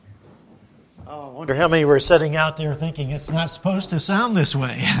Oh, I wonder how many were sitting out there thinking it's not supposed to sound this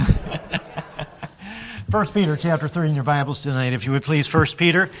way. 1 Peter chapter 3 in your Bibles tonight, if you would please. 1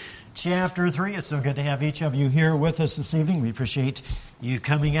 Peter chapter 3. It's so good to have each of you here with us this evening. We appreciate you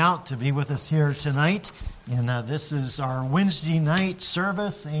coming out to be with us here tonight. And this is our Wednesday night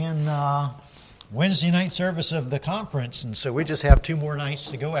service and Wednesday night service of the conference. And so we just have 2 more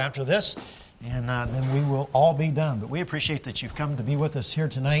nights to go after this, and then we will all be done. But we appreciate that you've come to be with us here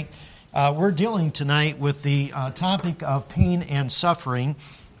tonight. We're dealing tonight with the topic of pain and suffering,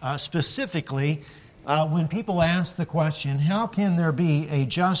 specifically when people ask the question, how can there be a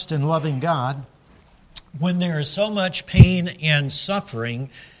just and loving God when there is so much pain and suffering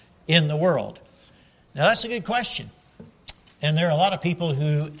in the world? Now, that's a good question. And there are a lot of people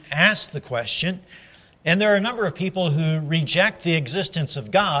who ask the question, and there are a number of people who reject the existence of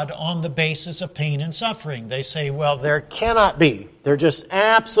God on the basis of pain and suffering. They say, well, there just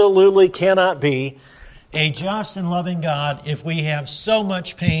absolutely cannot be a just and loving God if we have so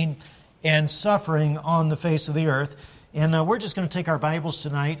much pain and suffering on the face of the earth. And we're just going to take our Bibles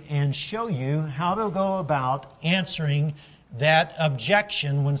tonight and show you how to go about answering that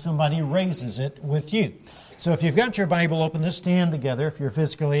objection when somebody raises it with you. So if you've got your Bible open, let's stand together if you're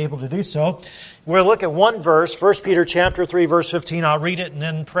physically able to do so. We'll look at one verse, 1 Peter chapter 3, verse 15. I'll read it and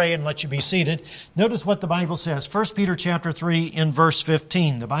then pray and let you be seated. Notice what the Bible says. 1 Peter chapter 3 in verse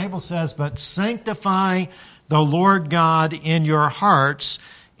 15. The Bible says, "But sanctify the Lord God in your hearts,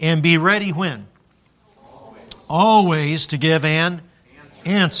 and be ready when? Always to give an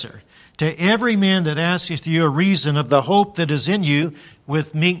answer to every man that asketh you a reason of the hope that is in you,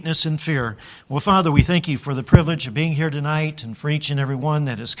 with meekness and fear." Well, Father, we thank you for the privilege of being here tonight and for each and every one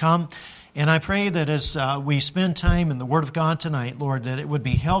that has come. And I pray that as we spend time in the Word of God tonight, Lord, that it would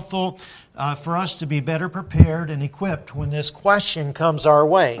be helpful for us to be better prepared and equipped when this question comes our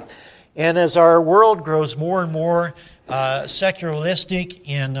way. And as our world grows more and more secularistic,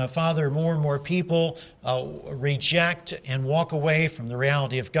 and Father, more and more people reject and walk away from the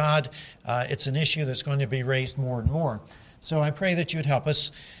reality of God, it's an issue that's going to be raised more and more. So I pray that you would help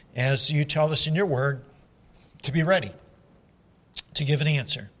us, as you tell us in your word, to be ready to give an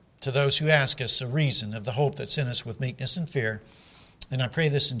answer to those who ask us a reason of the hope that's in us with meekness and fear. And I pray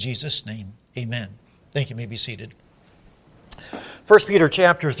this in Jesus' name. Amen. Thank you. You may be seated. 1 Peter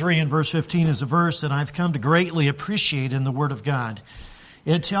chapter 3 and verse 15 is a verse that I've come to greatly appreciate in the Word of God.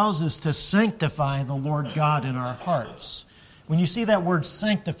 It tells us to sanctify the Lord God in our hearts. When you see that word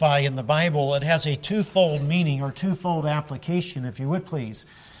sanctify in the Bible, it has a twofold meaning or twofold application, if you would please.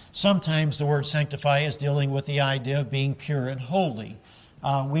 Sometimes the word sanctify is dealing with the idea of being pure and holy.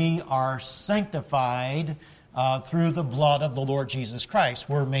 We are sanctified through the blood of the Lord Jesus Christ.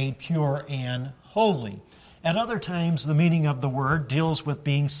 We're made pure and holy. At other times, the meaning of the word deals with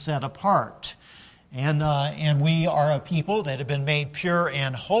being set apart. And we are a people that have been made pure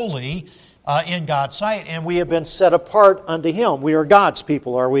and holy in God's sight, and we have been set apart unto Him. We are God's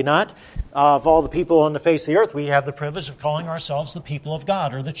people, are we not? Of all the people on the face of the earth, we have the privilege of calling ourselves the people of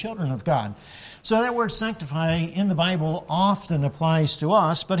God, or the children of God. So that word sanctify in the Bible often applies to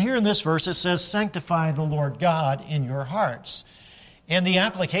us, but here in this verse it says, sanctify the Lord God in your hearts. And the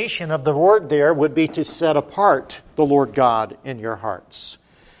application of the word there would be to set apart the Lord God in your hearts.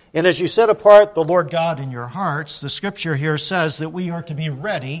 And as you set apart the Lord God in your hearts, the Scripture here says that we are to be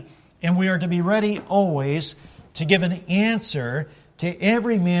ready, and we are to be ready always to give an answer to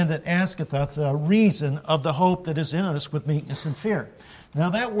every man that asketh us a reason of the hope that is in us with meekness and fear. Now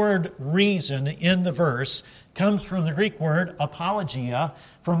that word reason in the verse comes from the Greek word apologia,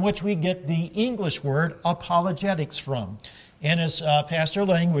 from which we get the English word apologetics from. And as Pastor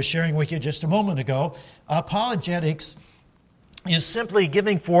Lang was sharing with you just a moment ago, apologetics is simply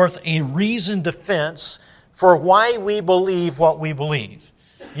giving forth a reasoned defense for why we believe what we believe.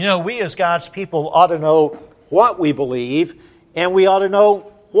 You know, we as God's people ought to know what we believe, and we ought to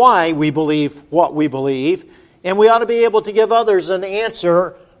know why we believe what we believe, and we ought to be able to give others an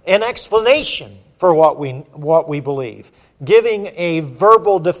answer, an explanation for what we believe. Giving a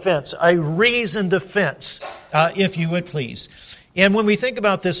verbal defense, a reasoned defense, if you would please. And when we think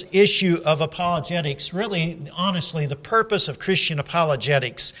about this issue of apologetics, really, honestly, the purpose of Christian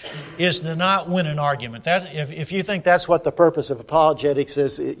apologetics is to not win an argument. If you think that's what the purpose of apologetics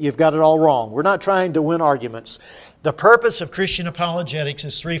is, you've got it all wrong. We're not trying to win arguments. The purpose of Christian apologetics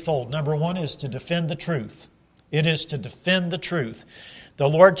is threefold. Number one is to defend the truth. It is to defend the truth. The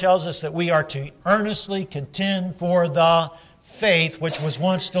Lord tells us that we are to earnestly contend for the faith which was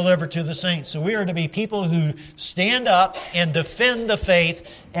once delivered to the saints. So we are to be people who stand up and defend the faith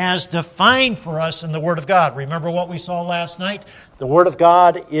as defined for us in the Word of God. Remember what we saw last night? The Word of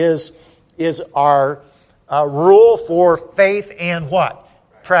God is is our rule for faith and what?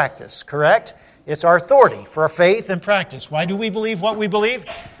 Practice, correct? It's our authority for faith and practice. Why do we believe what we believe?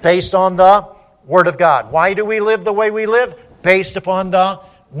 Based on the Word of God. Why do we live the way we live? Based upon the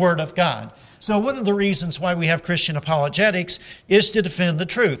Word of God. So one of the reasons why we have Christian apologetics is to defend the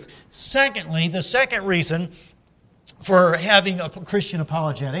truth. Secondly, the second reason for having a Christian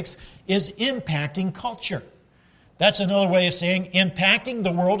apologetics is impacting culture. That's another way of saying impacting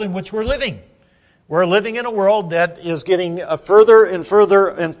the world in which we're living. We're living in a world that is getting further and further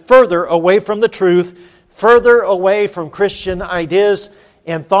and further away from the truth, further away from Christian ideas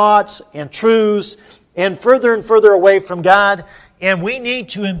and thoughts and truths, and further away from God. And we need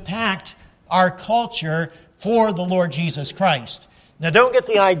to impact our culture for the Lord Jesus Christ. Now don't get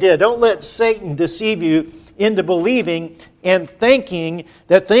the idea, don't let Satan deceive you into believing and thinking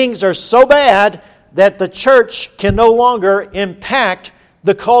that things are so bad that the church can no longer impact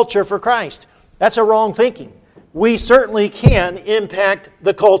the culture for Christ. That's a wrong thinking. We certainly can impact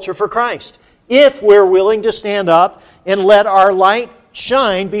the culture for Christ if we're willing to stand up and let our light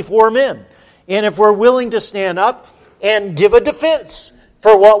shine before men. And if we're willing to stand up and give a defense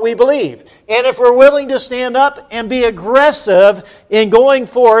for what we believe. And if we're willing to stand up and be aggressive in going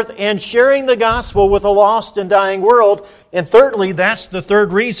forth and sharing the gospel with a lost and dying world. And thirdly, that's the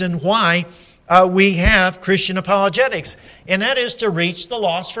third reason why we have Christian apologetics. And that is to reach the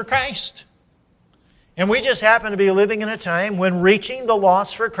lost for Christ. And we just happen to be living in a time when reaching the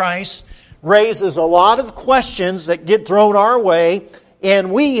lost for Christ raises a lot of questions that get thrown our way.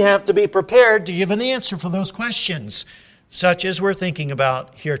 And we have to be prepared to give an answer for those questions, such as we're thinking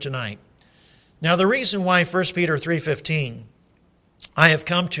about here tonight. Now, the reason why 1 Peter 3:15, I have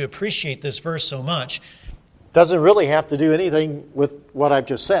come to appreciate this verse so much, doesn't really have to do anything with what I've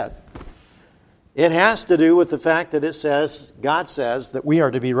just said. It has to do with the fact that it says, God says, that we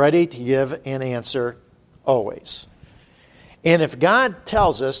are to be ready to give an answer always. And if God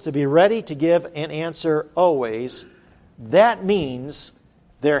tells us to be ready to give an answer always, that means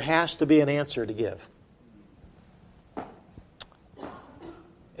there has to be an answer to give.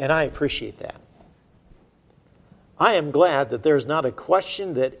 And I appreciate that. I am glad that there's not a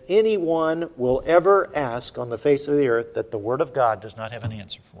question that anyone will ever ask on the face of the earth that the Word of God does not have an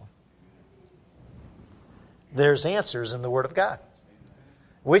answer for. There's answers in the Word of God.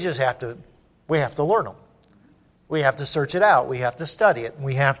 We just have to learn them. We have to search it out. We have to study it.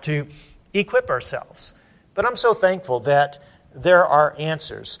 We have to equip ourselves. But I'm so thankful that there are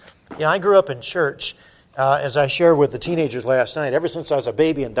answers. You know, I grew up in church, as I shared with the teenagers last night. Ever since I was a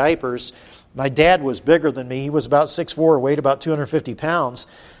baby in diapers, my dad was bigger than me. He was about 6'4", weighed about 250 pounds.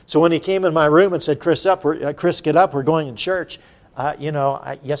 So when he came in my room and said, Chris, get up, we're going to church.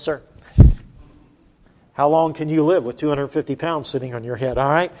 Yes, sir. How long can you live with 250 pounds sitting on your head, all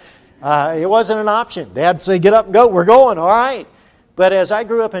right? It wasn't an option. Dad said, get up and go, we're going, all right? But as I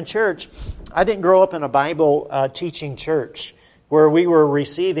grew up in church, I didn't grow up in a Bible teaching church where we were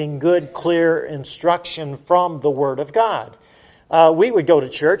receiving good, clear instruction from the Word of God. We would go to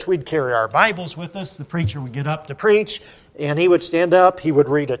church, we'd carry our Bibles with us, the preacher would get up to preach, and he would stand up, he would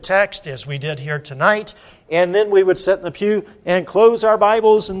read a text, as we did here tonight, and then we would sit in the pew and close our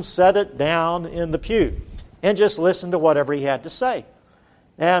Bibles and set it down in the pew and just listen to whatever he had to say.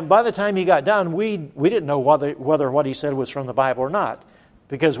 And by the time he got done, we didn't know whether what he said was from the Bible or not,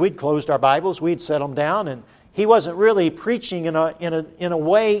 because we'd closed our Bibles, we'd set them down, and he wasn't really preaching in a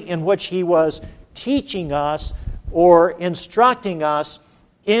way in which he was teaching us or instructing us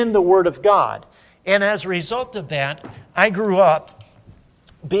in the Word of God. And as a result of that, I grew up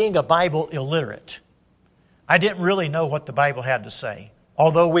being a Bible illiterate. I didn't really know what the Bible had to say.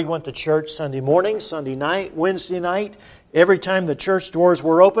 Although we went to church Sunday morning, Sunday night, Wednesday night, every time the church doors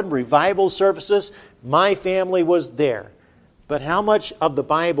were open, revival services, my family was there. But how much of the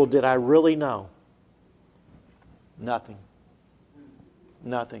Bible did I really know? Nothing.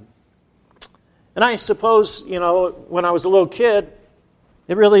 And I suppose, when I was a little kid,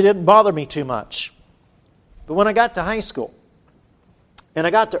 it really didn't bother me too much. But when I got to high school, and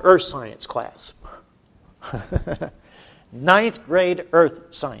I got to earth science class, 9th grade earth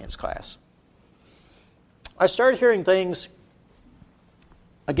science class, I started hearing things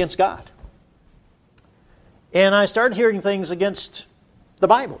against God. And I started hearing things against the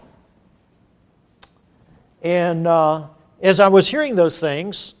Bible. And as I was hearing those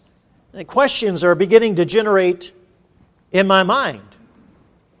things, questions are beginning to generate in my mind.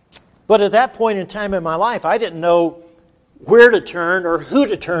 But at that point in time in my life, I didn't know where to turn or who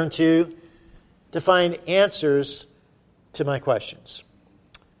to turn to find answers to my questions.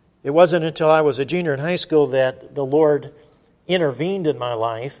 It wasn't until I was a junior in high school that the Lord intervened in my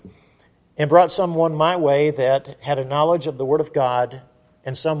life and brought someone my way that had a knowledge of the Word of God,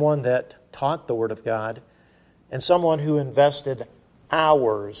 and someone that taught the Word of God, and someone who invested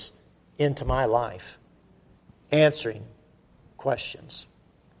hours into my life answering questions.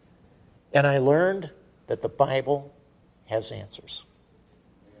 And I learned that the Bible has answers.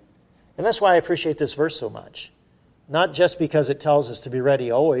 And that's why I appreciate this verse so much. Not just because it tells us to be ready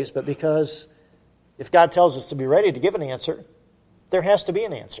always, but because if God tells us to be ready to give an answer, there has to be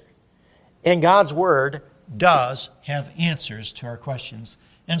an answer. And God's Word does have answers to our questions.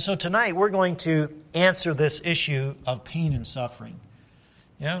 And so tonight we're going to answer this issue of pain and suffering.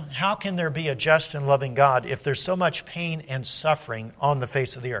 You know, how can there be a just and loving God if there's so much pain and suffering on the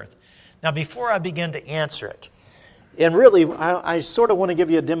face of the earth? Now, before I begin to answer it, and really I sort of want to give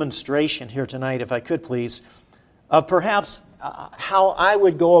you a demonstration here tonight, if I could please, of perhaps how I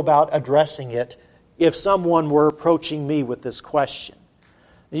would go about addressing it if someone were approaching me with this question.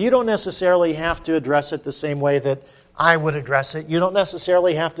 You don't necessarily have to address it the same way that I would address it. You don't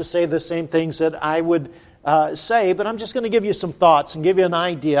necessarily have to say the same things that I would say, but I'm just going to give you some thoughts and give you an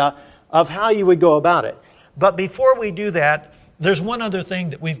idea of how you would go about it. But before we do that, there's one other thing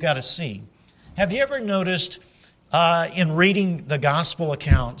that we've got to see. Have you ever noticed in reading the gospel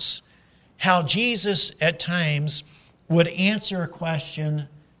accounts how Jesus at times would answer a question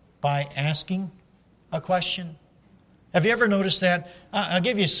by asking a question? Have you ever noticed that? I'll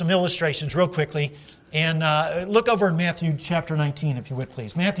give you some illustrations real quickly. And look over in Matthew chapter 19, if you would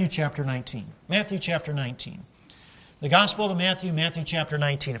please. Matthew chapter 19. Matthew chapter 19. The Gospel of Matthew, Matthew chapter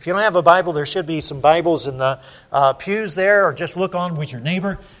 19. If you don't have a Bible, there should be some Bibles in the pews there, or just look on with your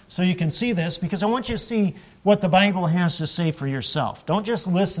neighbor so you can see this, because I want you to see what the Bible has to say for yourself. Don't just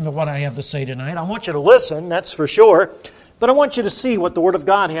listen to what I have to say tonight. I want you to listen, that's for sure, but I want you to see what the Word of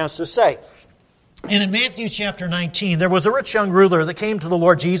God has to say. And in Matthew chapter 19, there was a rich young ruler that came to the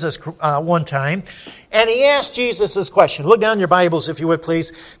Lord Jesus one time, and he asked Jesus this question. Look down in your Bibles, if you would,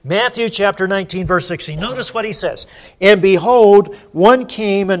 please. Matthew chapter 19, verse 16. Notice what he says. And behold, one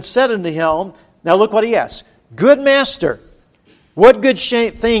came and said unto him, now look what he asks. Good master, what good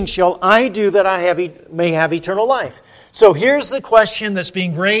thing shall I do that I may have eternal life? So here's the question that's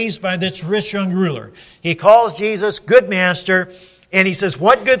being raised by this rich young ruler. He calls Jesus good master, and he says,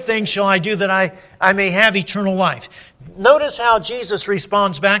 what good thing shall I do that I may have eternal life? Notice how Jesus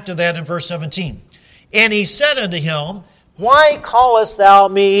responds back to that in verse 17. And he said unto him, why callest thou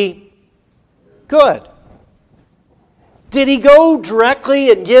me good? Did he go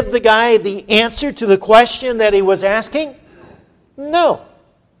directly and give the guy the answer to the question that he was asking? No.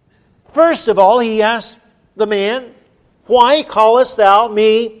 First of all, he asked the man, why callest thou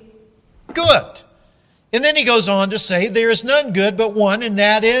me good? And then he goes on to say, there is none good but one, and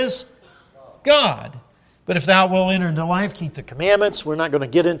that is God. But if thou wilt enter into life, keep the commandments. We're not going to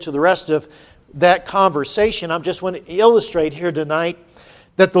get into the rest of that conversation. I just want to illustrate here tonight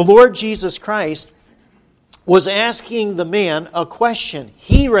that the Lord Jesus Christ was asking the man a question.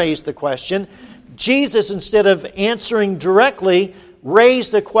 He raised the question. Jesus, instead of answering directly,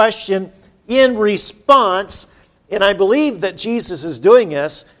 raised a question in response. And I believe that Jesus is doing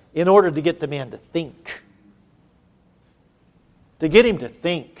this in order to get the man to think. To get him to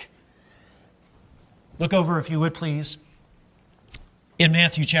think. Look over, if you would please, in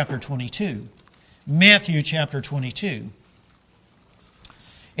Matthew chapter 22. Matthew chapter 22.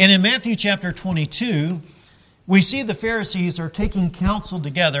 And in Matthew chapter 22, we see the Pharisees are taking counsel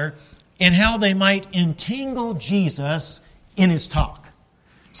together in how they might entangle Jesus in his talk.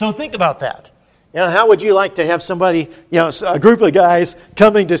 So think about that. You know, how would you like to have somebody, a group of guys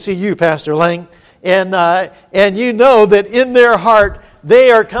coming to see you, Pastor Lang, and you know that in their heart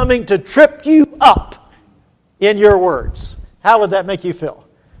they are coming to trip you up in your words? How would that make you feel?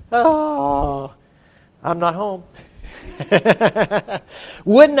 Oh, I'm not home.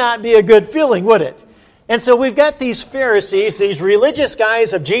 Would not be a good feeling, would it? And so we've got these Pharisees, these religious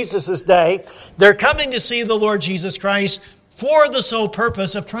guys of Jesus' day. They're coming to see the Lord Jesus Christ for the sole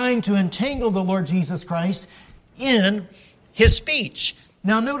purpose of trying to entangle the Lord Jesus Christ in his speech.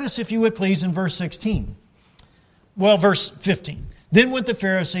 Now notice, if you would please, in verse 16. Well, verse 15. Then went the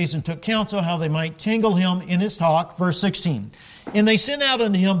Pharisees and took counsel how they might tangle him in his talk. Verse 16. And they sent out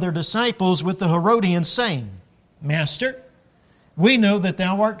unto him their disciples with the Herodians, saying, Master, we know that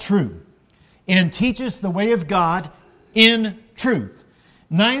thou art true, and teachest the way of God in truth.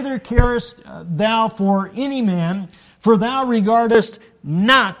 Neither carest thou for any man, for thou regardest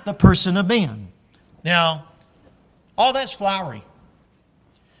not the person of man. Now, all that's flowery.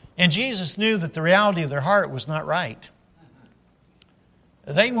 And Jesus knew that the reality of their heart was not right.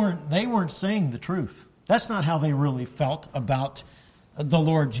 They weren't saying the truth. That's not how they really felt about the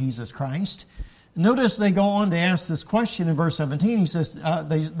Lord Jesus Christ. Notice they go on to ask this question in verse 17. He says,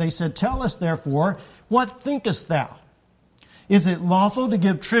 they said, "Tell us therefore, what thinkest thou? Is it lawful to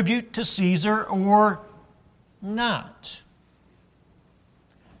give tribute to Caesar or not?"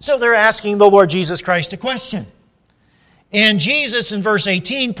 So they're asking the Lord Jesus Christ a question. And Jesus in verse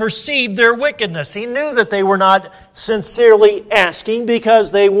 18 perceived their wickedness. He knew that they were not sincerely asking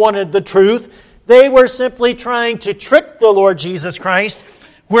because they wanted the truth. They were simply trying to trick the Lord Jesus Christ,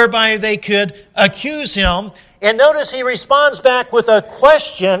 whereby they could accuse Him. And notice He responds back with a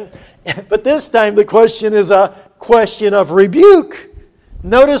question, but this time the question is a question of rebuke.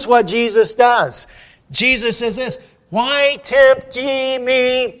 Notice what Jesus does. Jesus says this, "Why tempt ye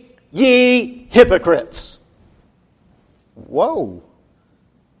me, ye hypocrites?" Whoa.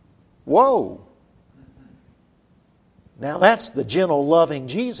 Whoa. Now that's the gentle, loving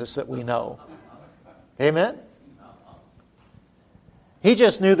Jesus that we know. Amen? He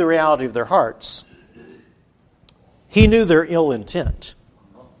just knew the reality of their hearts. He knew their ill intent.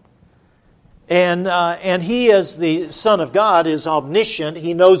 And He, as the Son of God, is omniscient.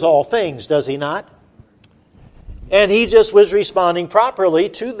 He knows all things, does He not? And He just was responding properly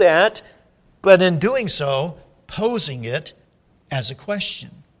to that, but in doing so, posing it as a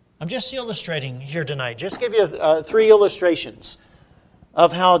question. I'm just illustrating here tonight. Just give you 3 illustrations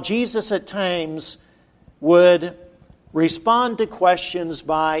of how Jesus at times would respond to questions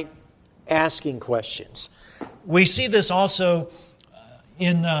by asking questions. We see this also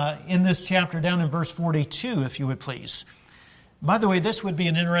in this chapter down in verse 42, if you would please. By the way, this would be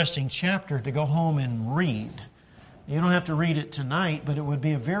an interesting chapter to go home and read. You don't have to read it tonight, but it would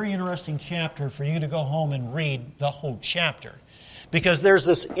be a very interesting chapter for you to go home and read the whole chapter. Because there's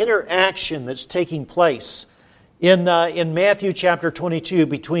this interaction that's taking place in Matthew chapter 22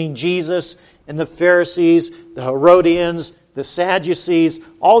 between Jesus and the Pharisees, the Herodians, the Sadducees.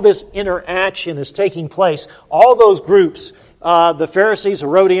 All this interaction is taking place. All those groups, the Pharisees,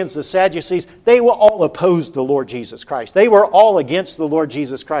 Herodians, the Sadducees, they were all opposed the Lord Jesus Christ. They were all against the Lord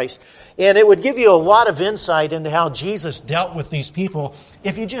Jesus Christ. And it would give you a lot of insight into how Jesus dealt with these people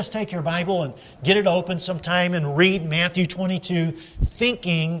if you just take your Bible and get it open sometime and read Matthew 22,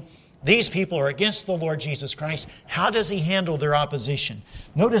 thinking these people are against the Lord Jesus Christ. How does He handle their opposition?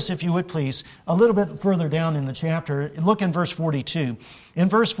 Notice, if you would please, a little bit further down in the chapter, look in verse 42. In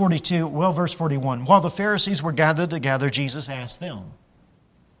verse 42, verse 41, "While the Pharisees were gathered together, Jesus asked them,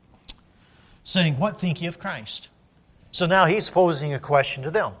 saying, What think ye of Christ?" So now He's posing a question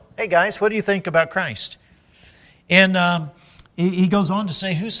to them. Hey guys, what do you think about Christ? And He goes on to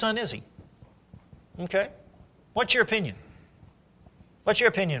say, whose son is He? Okay. What's your opinion? What's your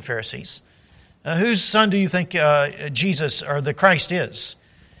opinion, Pharisees? Whose son do you think Jesus or the Christ is?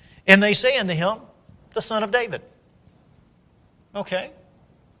 And they say unto Him, the son of David. Okay.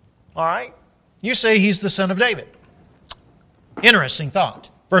 All right. You say He's the son of David. Interesting thought.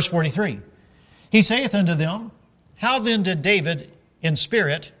 Verse 43. He saith unto them, How then did David in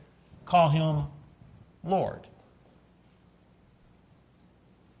spirit call Him Lord?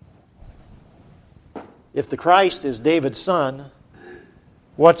 If the Christ is David's son,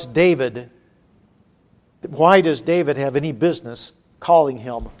 why does David have any business calling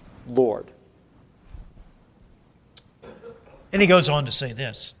Him Lord? And he goes on to say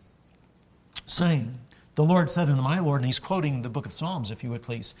this, saying, The Lord said unto my Lord, and He's quoting the book of Psalms, if you would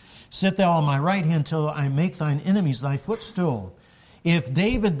please, Sit thou on my right hand till I make thine enemies thy footstool. If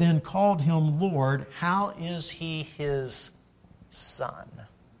David then called Him Lord, how is He His son?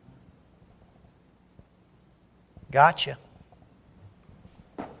 Gotcha.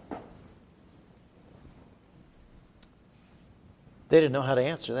 They didn't know how to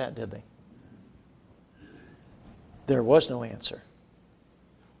answer that, did they? There was no answer.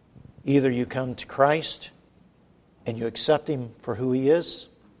 Either you come to Christ and you accept Him for who He is,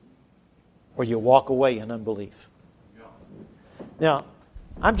 or you walk away in unbelief. Now,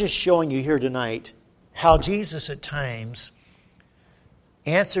 I'm just showing you here tonight how Jesus at times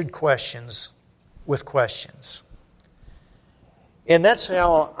answered questions with questions. And that's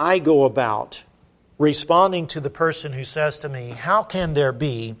how I go about responding to the person who says to me, how can there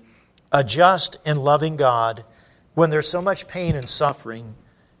be a just and loving God when there's so much pain and suffering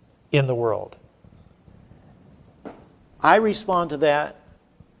in the world? I respond to that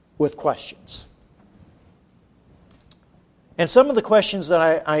with questions. And some of the questions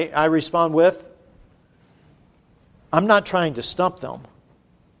that I respond with, I'm not trying to stump them.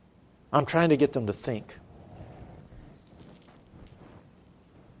 I'm trying to get them to think.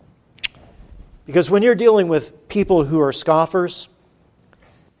 Because when you're dealing with people who are scoffers,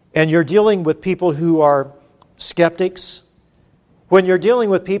 and you're dealing with people who are skeptics, When you're dealing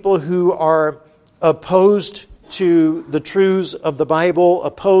with people who are opposed to the truths of the Bible,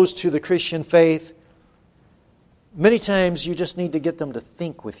 opposed to the Christian faith, many times you just need to get them to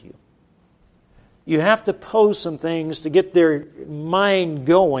think with you. You have to pose some things to get their mind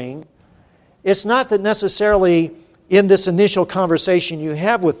going. It's not that necessarily in this initial conversation you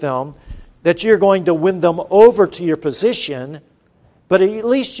have with them that you're going to win them over to your position, but at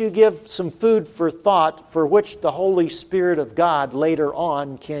least you give some food for thought for which the Holy Spirit of God later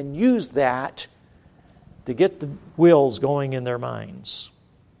on can use that to get the wheels going in their minds.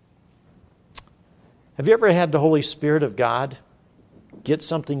 Have you ever had the Holy Spirit of God get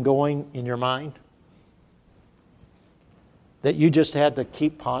something going in your mind that you just had to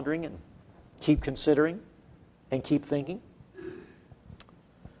keep pondering and keep considering and keep thinking?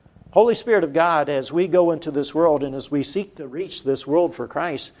 Holy Spirit of God, as we go into this world and as we seek to reach this world for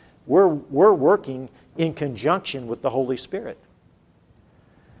Christ, we're working in conjunction with the Holy Spirit.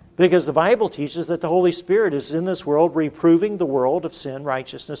 Because the Bible teaches that the Holy Spirit is in this world reproving the world of sin,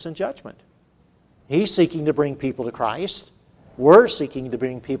 righteousness, and judgment. He's seeking to bring people to Christ. We're seeking to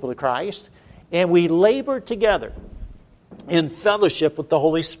bring people to Christ. And we labor together in fellowship with the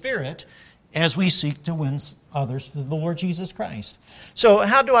Holy Spirit as we seek to win others to the Lord Jesus Christ. So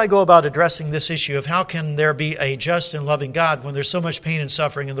how do I go about addressing this issue of how can there be a just and loving God when there's so much pain and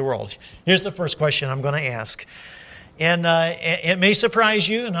suffering in the world? Here's the first question I'm going to ask. And it may surprise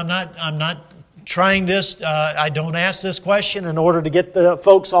you, and I'm not trying this. I don't ask this question in order to get the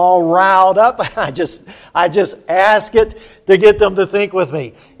folks all riled up. I just ask it to get them to think with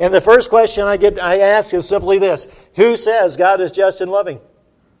me. And the first question I ask is simply this: who says God is just and loving?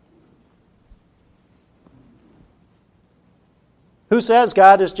 Who says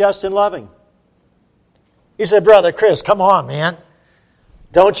God is just and loving? He said, Brother Chris, come on, man.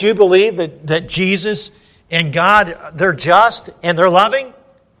 Don't you believe that Jesus and God, they're just and they're loving?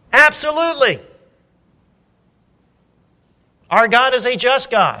 Absolutely. Our God is a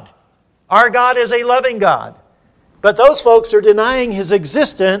just God. Our God is a loving God. But those folks are denying His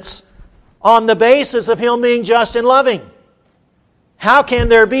existence on the basis of Him being just and loving. How can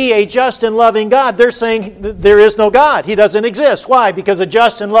there be a just and loving God? They're saying there is no God. He doesn't exist. Why? Because a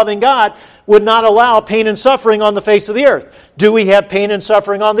just and loving God would not allow pain and suffering on the face of the earth. Do we have pain and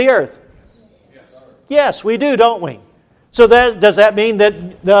suffering on the earth? Yes, we do, don't we? So does that mean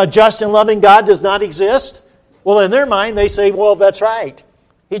that the just and loving God does not exist? Well, in their mind, they say, well, that's right.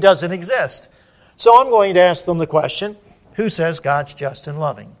 He doesn't exist. So I'm going to ask them the question, who says God's just and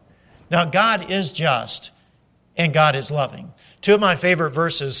loving? Now, God is just and God is loving. Two of my favorite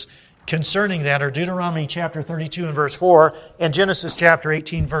verses concerning that are Deuteronomy chapter 32 and verse 4 and Genesis chapter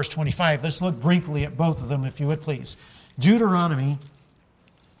 18 verse 25. Let's look briefly at both of them, if you would please. Deuteronomy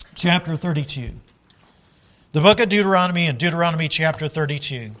chapter 32. The book of Deuteronomy and Deuteronomy chapter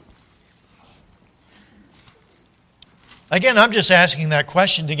 32. Again, I'm just asking that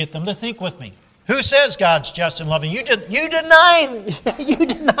question to get them to think with me. Who says God's just and loving? You deny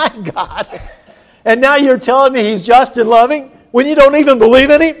God. And now you're telling me He's just and loving when you don't even believe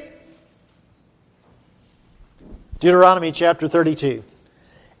in Him? Deuteronomy chapter 32.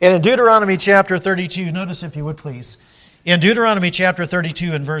 And in Deuteronomy chapter 32, notice if you would please, in Deuteronomy chapter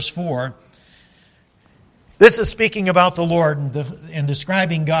 32 and verse 4, this is speaking about the Lord and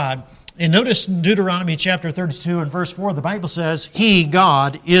describing God. And notice in Deuteronomy chapter 32 and verse 4, the Bible says, He,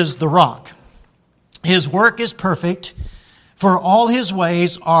 God, is the rock. His work is perfect, for all His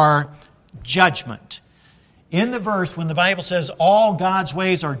ways are judgment. In the verse, when the Bible says all God's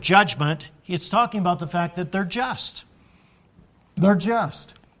ways are judgment, it's talking about the fact that they're just. They're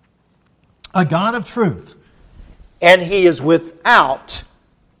just. A God of truth. And He is without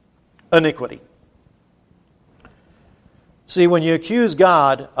iniquity. See, when you accuse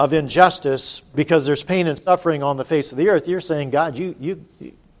God of injustice because there's pain and suffering on the face of the earth, you're saying, God,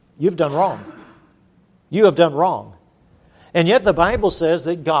 you've done wrong. You have done wrong. And yet the Bible says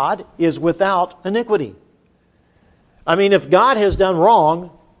that God is without iniquity. I mean, if God has done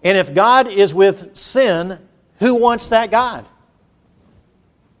wrong, and if God is with sin, who wants that God?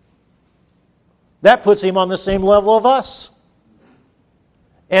 That puts Him on the same level of us.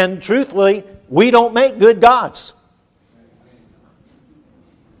 And truthfully, we don't make good gods.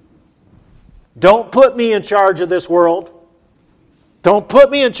 Don't put me in charge of this world. Don't put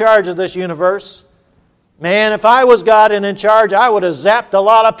me in charge of this universe. Man, if I was God and in charge, I would have zapped a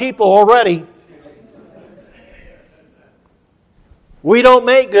lot of people already. We don't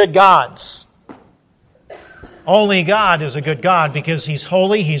make good gods. Only God is a good God because He's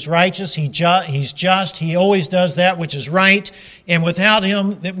holy, He's righteous, He's just, He always does that which is right. And with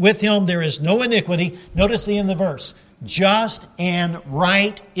Him there is no iniquity. Notice the end of the verse. just and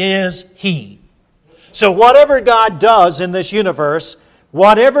right is He. So whatever God does in this universe,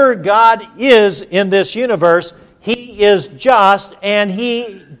 whatever God is in this universe, He is just and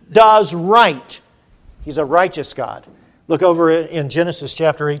He does right. He's a righteous God. Look over in Genesis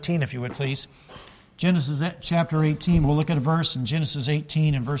chapter 18, if you would please. Genesis chapter 18, we'll look at a verse in Genesis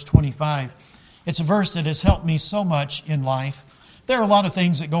 18 and verse 25. It's a verse that has helped me so much in life. There are a lot of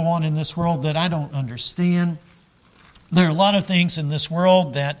things that go on in this world that I don't understand. There are a lot of things in this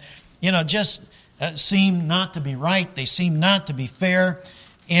world that, just seem not to be right. They seem not to be fair.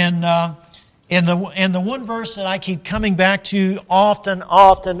 And the one verse that I keep coming back to often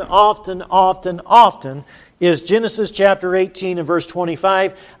is Genesis chapter 18 and verse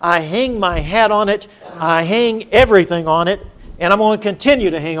 25. I hang my hat on it. I hang everything on it. And I'm going to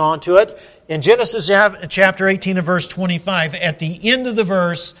continue to hang on to it. In Genesis chapter 18 and verse 25, at the end of the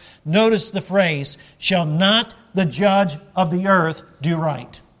verse, notice the phrase, shall not the judge of the earth do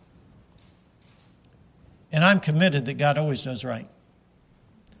right? And I'm committed that God always does right.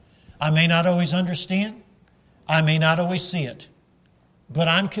 I may not always understand. I may not always see it. But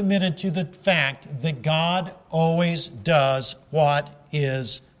I'm committed to the fact that God always does what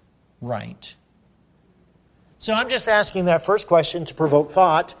is right. So I'm just asking that first question to provoke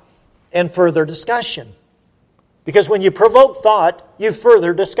thought and further discussion. Because when you provoke thought, you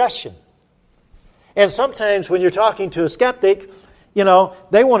further discussion. And sometimes when you're talking to a skeptic, they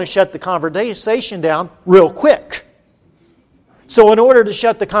want to shut the conversation down real quick. So in order to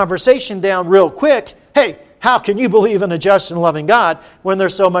shut the conversation down real quick, hey, how can you believe in a just and loving God when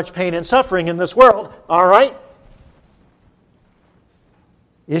there's so much pain and suffering in this world? All right.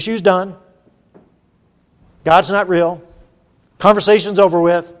 Issue's done. God's not real. Conversation's over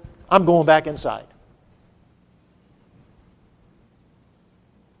with. I'm going back inside.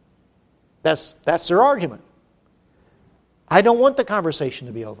 That's their argument. I don't want the conversation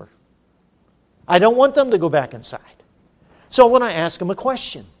to be over. I don't want them to go back inside. So I want to ask them a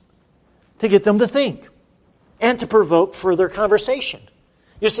question to get them to think and to provoke further conversation.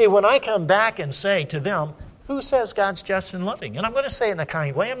 You see, when I come back and say to them, who says God's just and loving? And I'm going to say it in a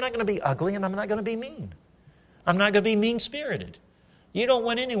kind way. I'm not going to be ugly and I'm not going to be mean. I'm not going to be mean-spirited. You don't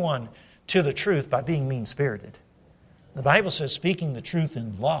win anyone to the truth by being mean-spirited. The Bible says speaking the truth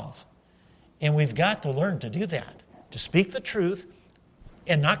in love. And we've got to learn to do that. To speak the truth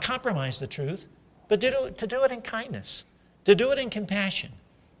and not compromise the truth, but to do it in kindness. To do it in compassion.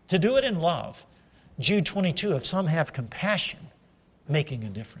 To do it in love. Jude 22, if some have compassion, making a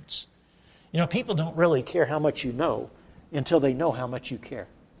difference. People don't really care how much you know until they know how much you care.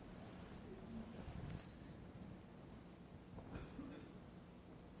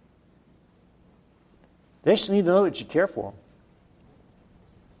 They just need to know that you care for them.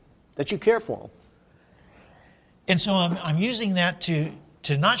 That you care for them. And so I'm using that to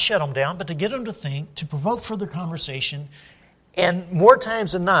not shut them down, but to get them to think, to provoke further conversation. And more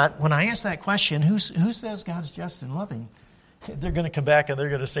times than not, when I ask that question, who says God's just and loving? They're going to come back and they're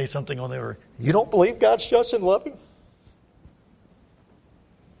going to say something on there. You don't believe God's just and loving?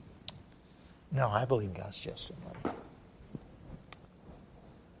 No, I believe God's just and loving.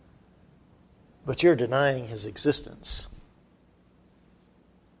 But you're denying His existence.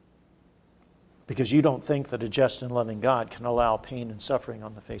 Because you don't think that a just and loving God can allow pain and suffering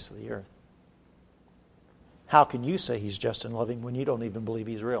on the face of the earth. How can you say He's just and loving when you don't even believe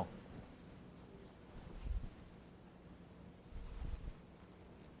He's real?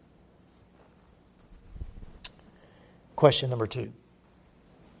 Question number 2.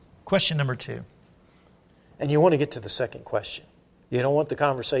 Question number 2. And you want to get to the second question. You don't want the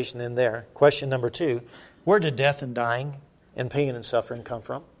conversation in there. Question number 2. Where did death and dying and pain and suffering come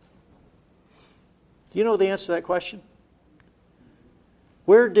from? Do you know the answer to that question?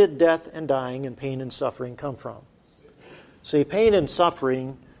 Where did death and dying and pain and suffering come from? See, pain and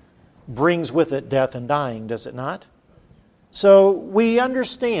suffering brings with it death and dying, does it not? So we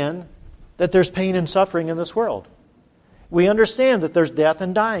understand that there's pain and suffering in this world. We understand that there's death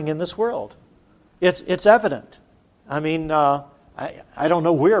and dying in this world. It's evident. I mean, I don't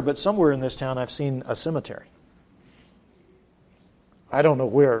know where, but somewhere in this town I've seen a cemetery. I don't know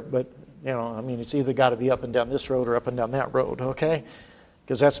where, but it's either got to be up and down this road or up and down that road, okay?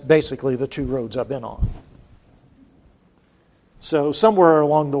 Because that's basically the two roads I've been on. So somewhere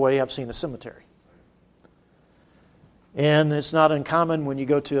along the way I've seen a cemetery. And it's not uncommon when you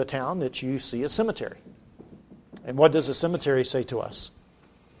go to a town that you see a cemetery. And what does a cemetery say to us?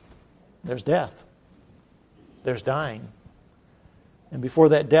 There's death. There's dying. And before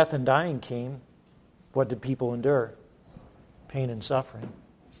that death and dying came, what did people endure? Pain and suffering.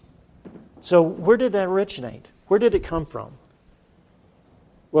 So where did that originate? Where did it come from?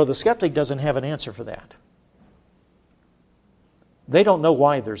 Well, the skeptic doesn't have an answer for that. They don't know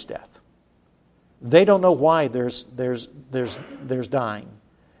why there's death. They don't know why there's dying.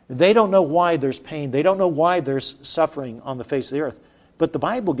 They don't know why there's pain. They don't know why there's suffering on the face of the earth. But the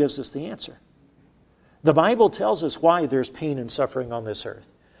Bible gives us the answer. The Bible tells us why there's pain and suffering on this earth.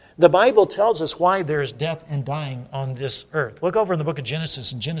 The Bible tells us why there's death and dying on this earth. Look over in the book of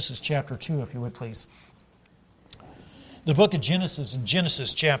Genesis, in Genesis chapter 2, if you would please. The book of Genesis, in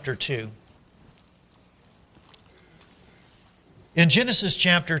Genesis chapter 2. In Genesis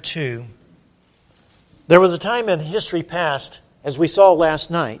chapter 2, there was a time in history past, as we saw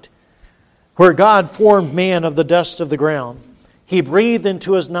last night, where God formed man of the dust of the ground. He breathed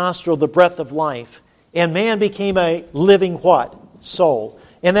into his nostril the breath of life, and man became a living what? Soul.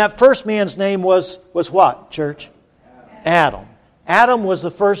 And that first man's name was what, church? Adam. Adam was the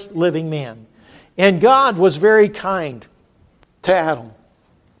first living man. And God was very kind to Adam.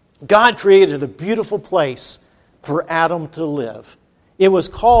 God created a beautiful place for Adam to live. It was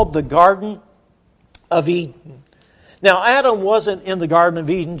called the Garden of Eden. Now, Adam wasn't in the Garden of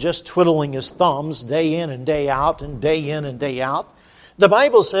Eden just twiddling his thumbs day in and day out and day in and day out. The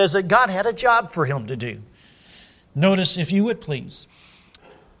Bible says that God had a job for him to do. Notice, if you would please,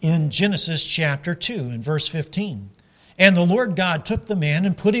 in Genesis chapter 2, in verse 15. And the Lord God took the man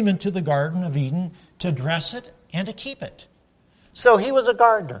and put him into the Garden of Eden to dress it and to keep it. So he was a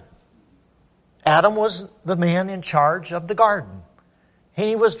gardener. Adam was the man in charge of the garden. And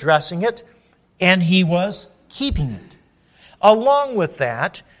he was dressing it and he was keeping it. Along with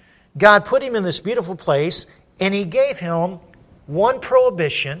that, God put him in this beautiful place and he gave him one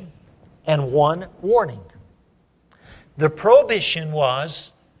prohibition and one warning. The prohibition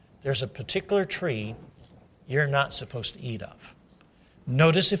was, there's a particular tree you're not supposed to eat of.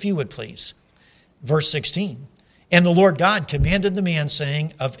 Notice, if you would please, verse 16. And the Lord God commanded the man,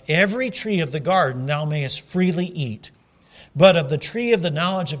 saying, of every tree of the garden thou mayest freely eat, but of the tree of the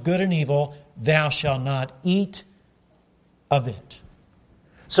knowledge of good and evil thou shalt not eat of it.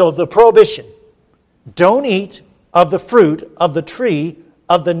 So the prohibition, don't eat of the fruit of the tree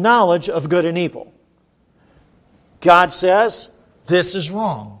of the knowledge of good and evil. God says, this is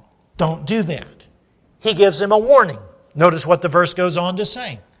wrong. Don't do that. He gives him a warning. Notice what the verse goes on to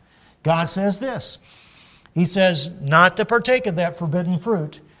say. God says this. He says, not to partake of that forbidden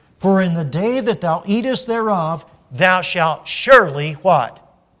fruit, for in the day that thou eatest thereof, thou shalt surely what?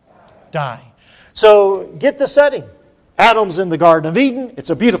 Die. So get the setting. Adam's in the Garden of Eden.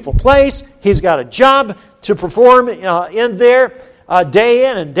 It's a beautiful place. He's got a job to perform in there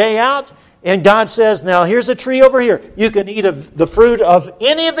day in and day out. And God says, now here's a tree over here. You can eat of the fruit of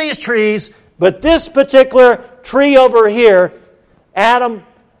any of these trees, but this particular tree over here, Adam,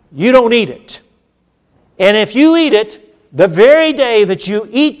 you don't eat it. And if you eat it, the very day that you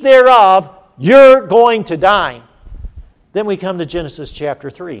eat thereof, you're going to die. Then we come to Genesis chapter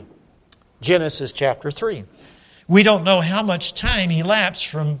 3. Genesis chapter 3. We don't know how much time elapsed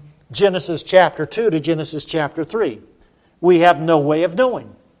from Genesis chapter 2 to Genesis chapter 3. We have no way of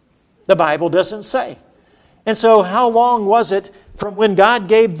knowing. The Bible doesn't say. And so how long was it from when God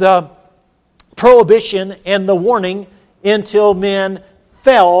gave the prohibition and the warning until men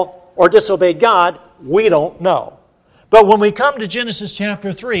fell or disobeyed God? We don't know. But when we come to Genesis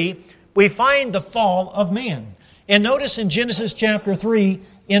chapter 3, we find the fall of man. And notice in Genesis chapter 3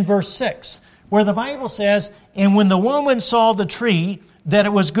 in verse 6, where the Bible says, and when the woman saw the tree, that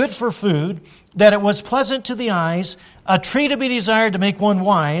it was good for food, that it was pleasant to the eyes, a tree to be desired to make one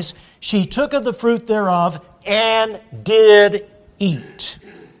wise, she took of the fruit thereof and did eat.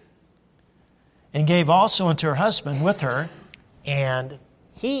 And gave also unto her husband with her, and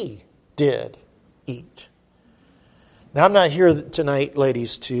he did eat. Now, I'm not here tonight,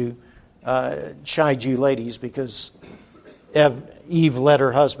 ladies, to chide you ladies because Eve led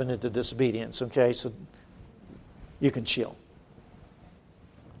her husband into disobedience, okay? So you can chill.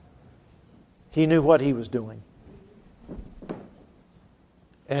 He knew what he was doing.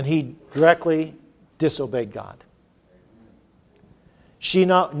 And he directly disobeyed God. She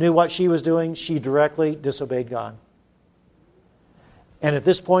knew what she was doing. She directly disobeyed God. And at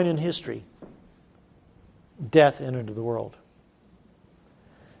this point in history, death entered the world.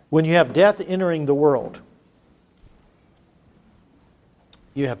 When you have death entering the world,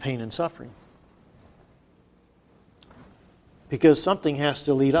 you have pain and suffering. Because something has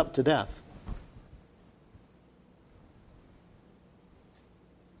to lead up to death.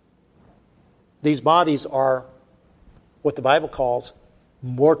 These bodies are what the Bible calls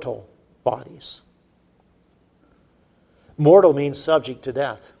mortal bodies. Mortal means subject to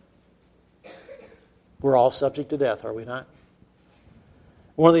death. We're all subject to death, are we not?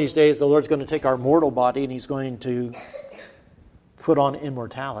 One of these days, the Lord's going to take our mortal body and He's going to put on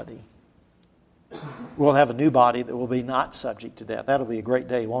immortality. We'll have a new body that will be not subject to death. That'll be a great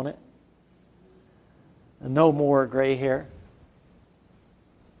day, won't it? And no more gray hair.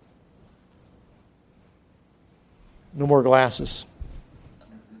 No more glasses.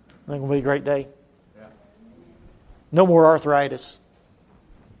 I think it'll be a great day. No more arthritis.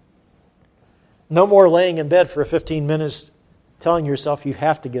 No more laying in bed for 15 minutes telling yourself you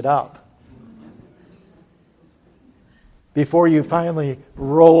have to get up before you finally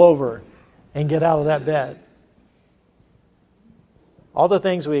roll over and get out of that bed. All the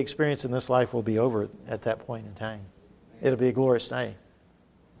things we experience in this life will be over at that point in time. It'll be a glorious day.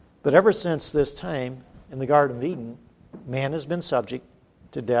 But ever since this time in the Garden of Eden, man has been subject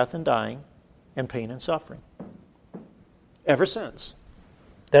to death and dying and pain and suffering. Ever since.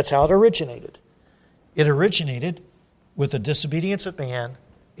 That's how it originated. It originated with the disobedience of man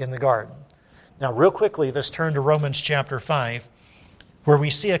in the garden. Now, real quickly, let's turn to Romans chapter 5, where we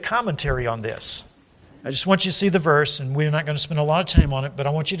see a commentary on this. I just want you to see the verse, and we're not going to spend a lot of time on it, but I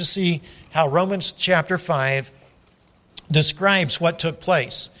want you to see how Romans chapter 5 describes what took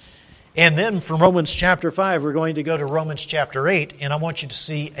place. And then from Romans chapter 5, we're going to go to Romans chapter 8, and I want you to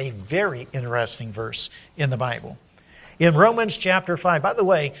see a very interesting verse in the Bible. In Romans chapter 5, by the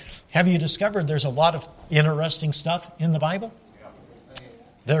way, have you discovered there's a lot of interesting stuff in the Bible?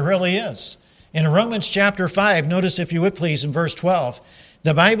 There really is. In Romans chapter 5, notice if you would please in verse 12,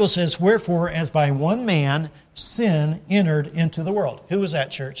 the Bible says, "Wherefore, as by one man sin entered into the world." Who was that,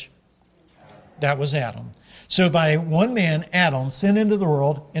 church? That was Adam. So by one man, Adam, sin into the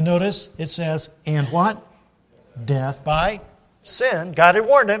world, and notice it says, and what? Death by sin. God had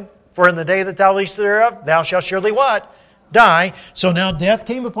warned him, "For in the day that thou eatest thereof, thou shalt surely" what? Die. So now death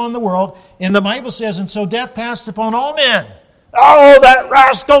came upon the world, and the Bible says, and so death passed upon all men. Oh, that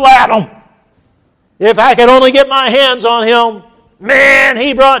rascal Adam! If I could only get my hands on him. Man,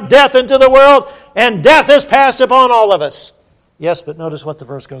 he brought death into the world, and death has passed upon all of us. Yes, but notice what the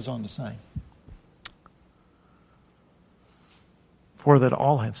verse goes on to say. For that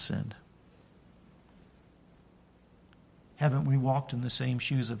all have sinned. Haven't we walked in the same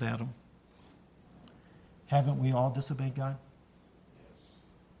shoes of Adam? Haven't we all disobeyed God?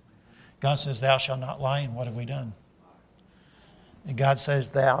 God says, "Thou shalt not lie," and what have we done? And God says,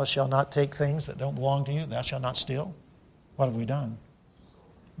 "Thou shalt not take things that don't belong to you. Thou shalt not steal." What have we done?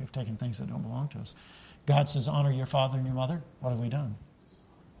 We've taken things that don't belong to us. God says, "Honor your father and your mother." What have we done?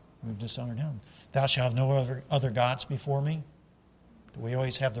 We've dishonored him. "Thou shalt have no other gods before me." Do we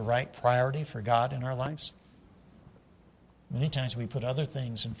always have the right priority for God in our lives? Many times we put other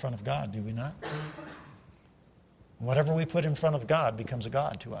things in front of God, do we not? Whatever we put in front of God becomes a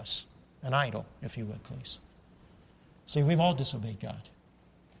god to us. An idol, if you would, please. See, we've all disobeyed God.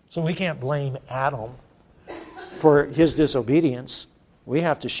 So we can't blame Adam for his disobedience. We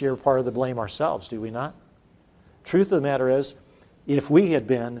have to share part of the blame ourselves, do we not? Truth of the matter is, if we had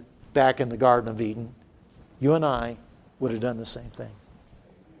been back in the Garden of Eden, you and I would have done the same thing.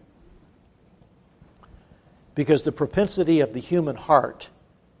 Because the propensity of the human heart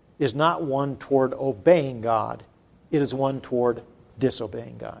is not one toward obeying God. It is one toward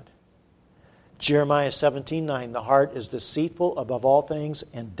disobeying God. Jeremiah 17:9, "The heart is deceitful above all things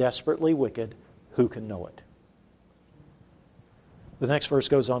and desperately wicked. Who can know it?" The next verse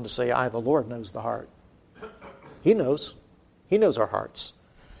goes on to say, "I, the Lord, knows the heart." He knows. He knows our hearts.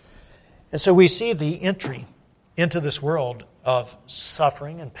 And so we see the entry into this world of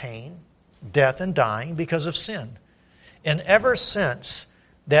suffering and pain, death and dying because of sin. And ever since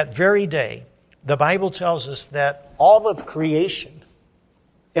that very day, the Bible tells us that all of creation,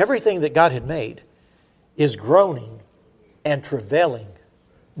 everything that God had made, is groaning and travailing.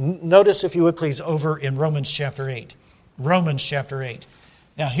 Notice, if you would please, over in Romans chapter 8. Romans chapter 8.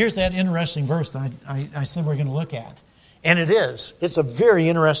 Now, here's that interesting verse that I said we're going to look at. And it is. It's a very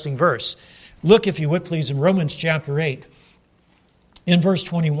interesting verse. Look, if you would please, in Romans chapter 8, in verse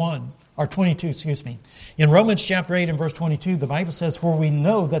 21, or 22, excuse me. In Romans chapter 8 and verse 22, the Bible says, "For we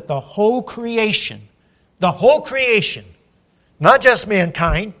know that the whole creation, not just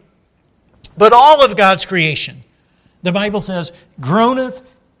mankind, but all of God's creation," the Bible says, "groaneth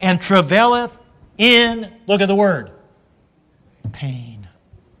and travaileth in," look at the word, "pain."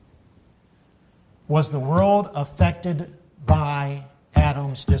 Was the world affected by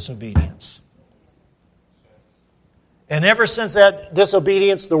Adam's disobedience? And ever since that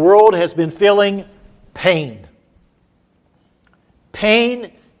disobedience, the world has been feeling pain.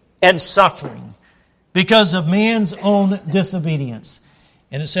 Pain and suffering because of man's own disobedience.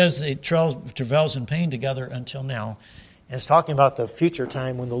 And it says it travails in pain together until now. And it's talking about the future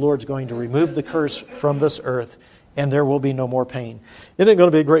time when the Lord's going to remove the curse from this earth and there will be no more pain. Isn't it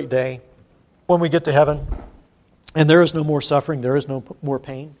going to be a great day when we get to heaven and there is no more suffering, there is no more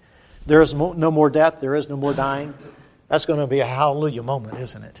pain, there is no more death, there is no more dying? That's going to be a hallelujah moment,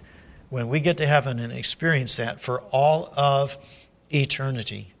 isn't it? When we get to heaven and experience that for all of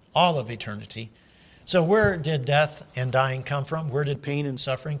eternity. All of eternity. So where did death and dying come from? Where did pain and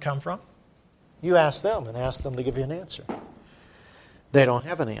suffering come from? You ask them and ask them to give you an answer. They don't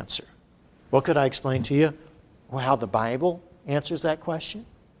have an answer. Well, could I explain to you how the Bible answers that question?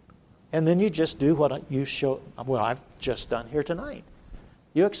 And then you just do what I've just done here tonight.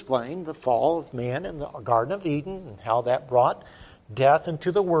 You explain the fall of man in the Garden of Eden and how that brought death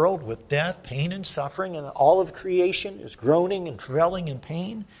into the world with death, pain, and suffering, and all of creation is groaning and travailing in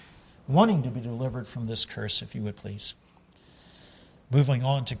pain, wanting to be delivered from this curse, if you would please. Moving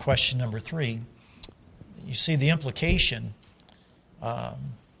on to question number 3, you see the implication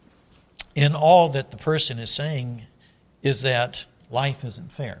in all that the person is saying is that life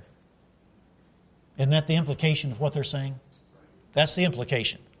isn't fair. Isn't that the implication of what they're saying? That's the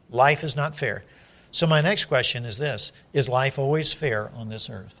implication. Life is not fair. So my next question is this: is life always fair on this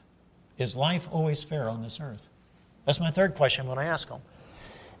earth? Is life always fair on this earth? That's my third question I'm going to ask them.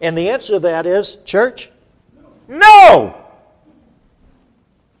 And the answer to that is, church, no!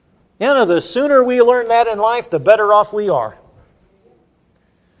 The sooner we learn that in life, the better off we are.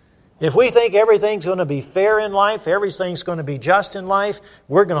 If we think everything's going to be fair in life, everything's going to be just in life,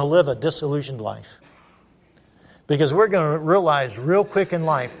 we're going to live a disillusioned life. Because we're going to realize real quick in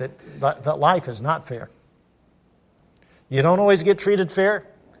life that life is not fair. You don't always get treated fair.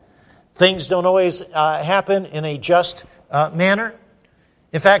 Things don't always happen in a just manner.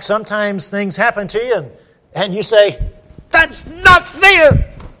 In fact, sometimes things happen to you and you say, "That's not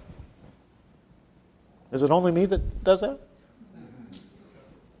fair!" Is it only me that does that?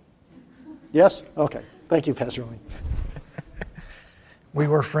 Yes? Okay. Thank you, Pastor Lee. We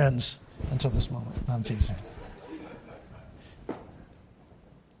were friends until this moment. I'm teasing.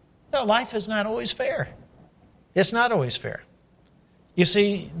 No, life is not always fair. It's not always fair. You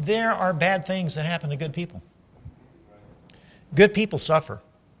see, there are bad things that happen to good people. Good people suffer.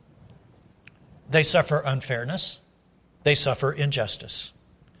 They suffer unfairness. They suffer injustice.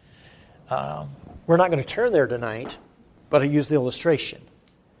 We're not going to turn there tonight, but I use the illustration.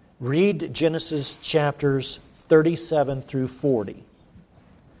 Read Genesis chapters 37 through 40.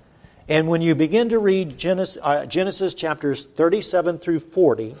 And when you begin to read Genesis chapters 37 through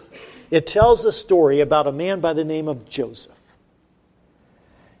 40, it tells a story about a man by the name of Joseph.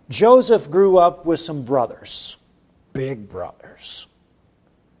 Joseph grew up with some brothers, big brothers.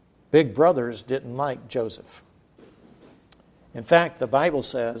 Big brothers didn't like Joseph. In fact, the Bible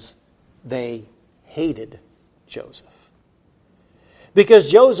says they hated Joseph.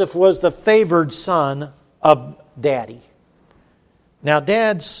 Because Joseph was the favored son of Daddy. Now,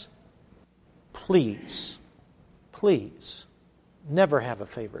 dads, please, never have a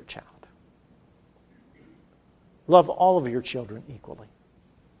favorite child. Love all of your children equally.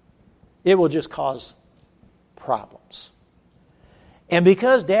 It will just cause problems. And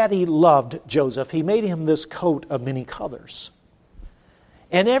because Daddy loved Joseph, he made him this coat of many colors.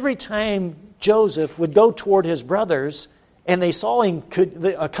 And every time Joseph would go toward his brothers and they saw him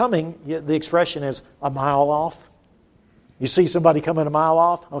coming, the expression is a mile off. You see somebody coming a mile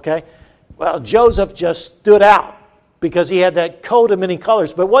off, okay? Well, Joseph just stood out because he had that coat of many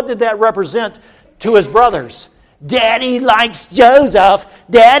colors. But what did that represent to his brothers? Daddy likes Joseph.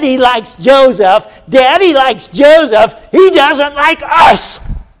 Daddy likes Joseph. Daddy likes Joseph. He doesn't like us.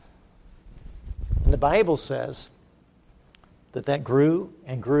 And the Bible says that grew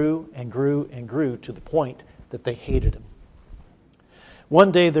and grew and grew and grew to the point that they hated him.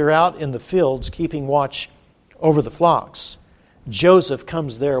 One day they're out in the fields keeping watch over the flocks. Joseph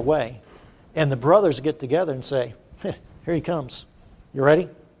comes their way. And the brothers get together and say, "Here he comes. You ready?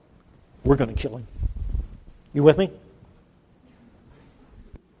 We're going to kill him. You with me?"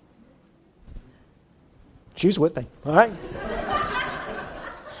 She's with me. All right?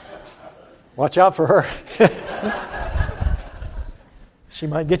 Watch out for her. She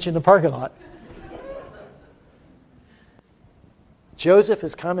might get you in the parking lot. Joseph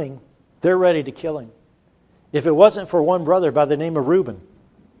is coming. They're ready to kill him. If it wasn't for one brother by the name of Reuben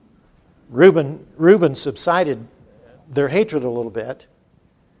subsided their hatred a little bit.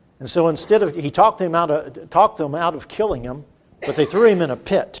 And so instead of, he talked them out of killing him, but they threw him in a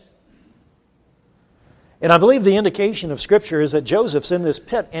pit. And I believe the indication of Scripture is that Joseph's in this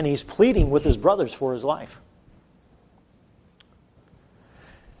pit and he's pleading with his brothers for his life.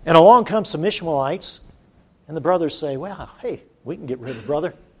 And along come some Ishmaelites, and the brothers say, well, hey, we can get rid of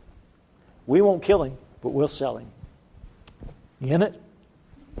brother. We won't kill him, but we'll sell him. You in it?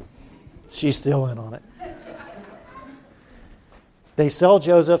 She's still in on it. They sell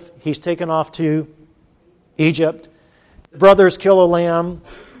Joseph. He's taken off to Egypt. The brothers kill a lamb,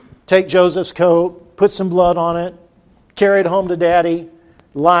 take Joseph's coat, put some blood on it, carry it home to Daddy.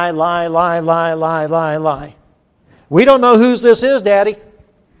 Lie, lie, lie, lie, lie, lie, lie. We don't know whose this is, Daddy.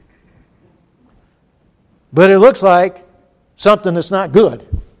 But it looks like something that's not good.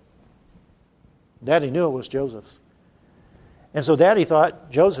 Daddy knew it was Joseph's. And so Daddy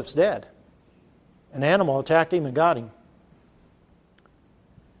thought Joseph's dead. An animal attacked him and got him.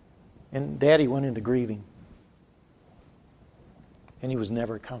 And Daddy went into grieving. And he was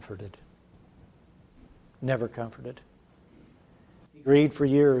never comforted. Never comforted. He grieved for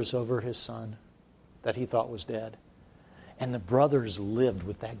years over his son that he thought was dead. And the brothers lived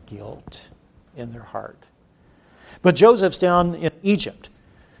with that guilt in their heart. But Joseph's down in Egypt.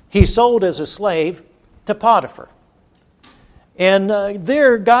 He's sold as a slave to Potiphar. And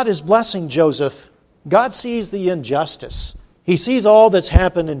there God is blessing Joseph. God sees the injustice. He sees all that's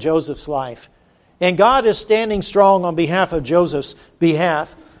happened in Joseph's life. And God is standing strong on behalf of Joseph's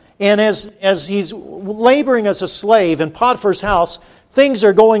behalf. And as he's laboring as a slave in Potiphar's house, things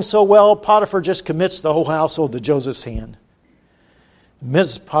are going so well, Potiphar just commits the whole household to Joseph's hand.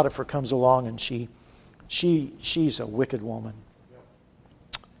 Mrs. Potiphar comes along and she's a wicked woman.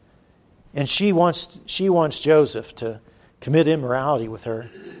 And she wants Joseph to commit immorality with her,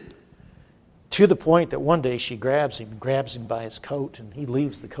 to the point that one day she grabs him by his coat, and he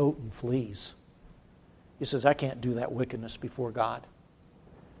leaves the coat and flees. He says, I can't do that wickedness before God.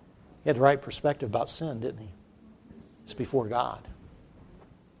 He had the right perspective about sin, didn't he? It's before God.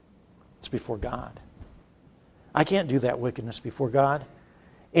 It's before God. I can't do that wickedness before God.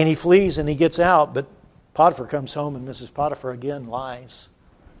 And he flees and he gets out, but Potiphar comes home and Mrs. Potiphar again lies.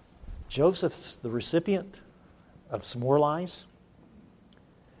 Joseph's the recipient of some more lies.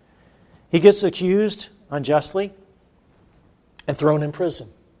 He gets accused unjustly and thrown in prison.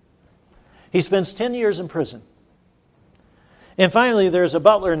 He spends 10 years in prison. And finally, there's a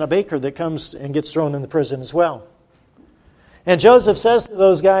butler and a baker that comes and gets thrown in the prison as well. And Joseph says to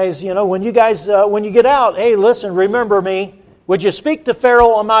those guys, when you get out, hey, listen, remember me. Would you speak to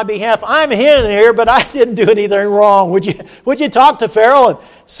Pharaoh on my behalf? I'm in here, but I didn't do anything wrong. Would you talk to Pharaoh and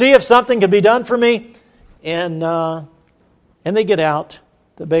see if something can be done for me? And they get out.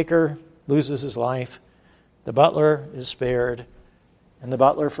 The baker loses his life. The butler is spared. And the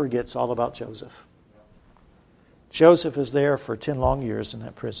butler forgets all about Joseph. Joseph is there for 10 long years in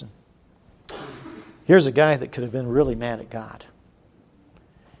that prison. Here's a guy that could have been really mad at God.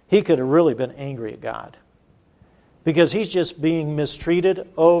 He could have really been angry at God. Because he's just being mistreated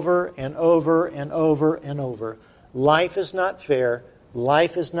over and over and over and over. Life is not fair.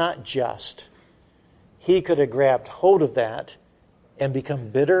 Life is not just. He could have grabbed hold of that and become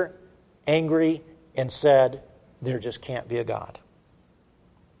bitter, angry, and said, there just can't be a God.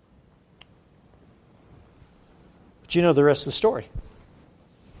 But you know the rest of the story.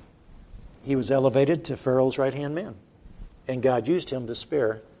 He was elevated to Pharaoh's right-hand man. And God used him to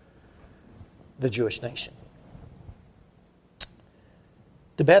spare the Jewish nation.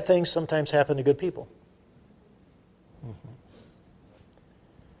 Do bad things sometimes happen to good people? Mm-hmm.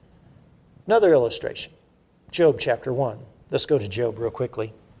 Another illustration. Job chapter 1. Let's go to Job real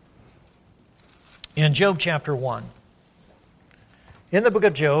quickly. In Job chapter 1. In the book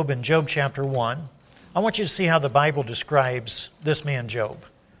of Job, in Job chapter 1, I want you to see how the Bible describes this man Job.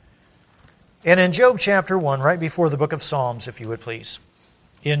 And in Job chapter 1, right before the book of Psalms, if you would please.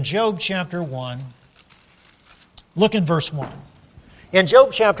 In Job chapter 1, look in verse 1. In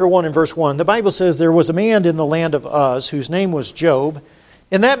Job chapter 1 and verse 1, the Bible says, there was a man in the land of Uz whose name was Job,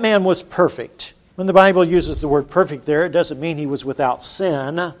 and that man was perfect. When the Bible uses the word perfect there, it doesn't mean he was without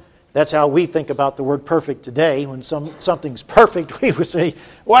sin. That's how we think about the word perfect today. When something's perfect, we would say,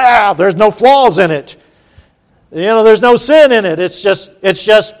 wow, there's no flaws in it. There's no sin in it. It's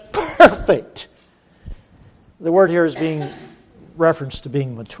just perfect. The word here is being referenced to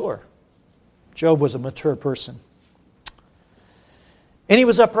being mature. Job was a mature person. And he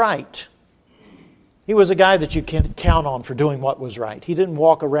was upright. He was a guy that you can count on for doing what was right. He didn't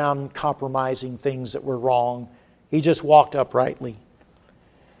walk around compromising things that were wrong. He just walked uprightly.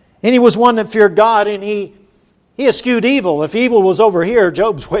 And he was one that feared God, and he eschewed evil. If evil was over here,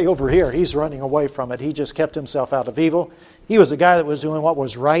 Job's way over here. He's running away from it. He just kept himself out of evil. He was a guy that was doing what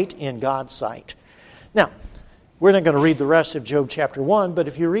was right in God's sight. Now, we're not going to read the rest of Job chapter 1, but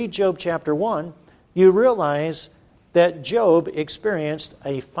if you read Job chapter 1, you realize that Job experienced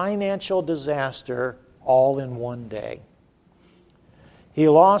a financial disaster all in one day. He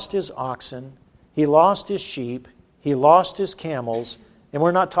lost his oxen, he lost his sheep, he lost his camels, and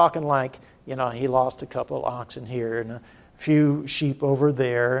we're not talking like, he lost a couple of oxen here and a few sheep over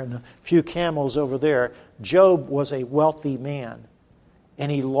there and a few camels over there. Job was a wealthy man,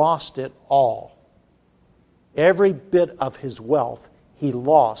 and he lost it all. Every bit of his wealth he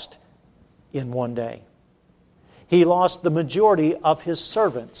lost in one day. He lost the majority of his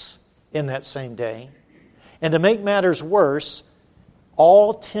servants in that same day. And to make matters worse,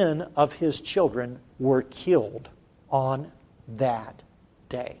 all 10 of his children were killed on that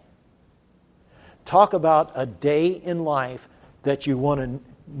day. Talk about a day in life that you want to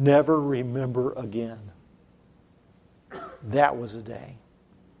never remember again. That was a day.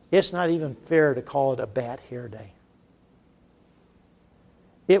 It's not even fair to call it a bad hair day.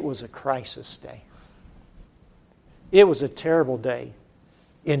 It was a crisis day. It was a terrible day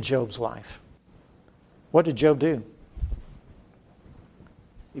in Job's life. What did Job do?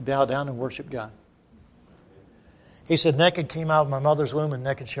 He bowed down and worshiped God. He said, "Naked came out of my mother's womb, and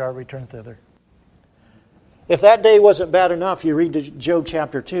naked shall I return thither." If that day wasn't bad enough, you read Job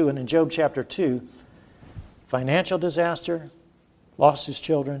chapter 2, and in Job chapter 2, financial disaster, lost his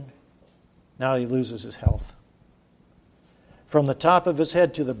children, now he loses his health. From the top of his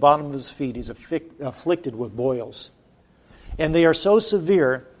head to the bottom of his feet, he's afflicted with boils. And they are so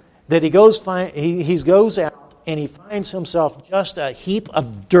severe that he goes out and he finds himself just a heap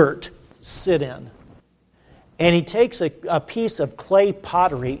of dirt to sit in. And he takes a piece of clay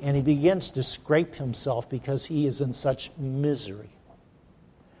pottery and he begins to scrape himself because he is in such misery.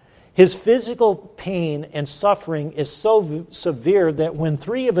 His physical pain and suffering is so severe that when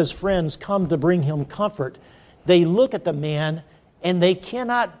 3 of his friends come to bring him comfort, they look at the man and they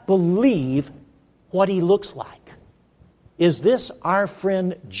cannot believe what he looks like. Is this our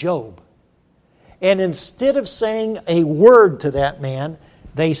friend Job? And instead of saying a word to that man,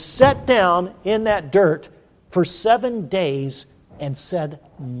 they sat down in that dirt for 7 days and said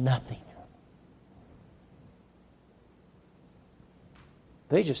nothing.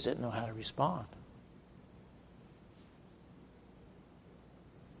 They just didn't know how to respond.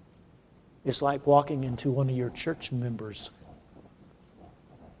 It's like walking into one of your church members,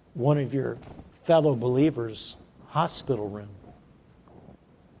 one of your fellow believers' hospital room,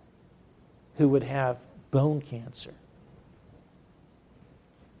 who would have bone cancer,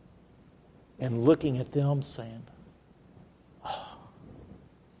 and looking at them saying, "Oh,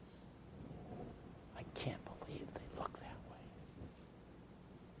 I can't believe they look that way."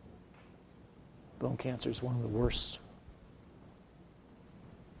 Bone cancer is one of the worst.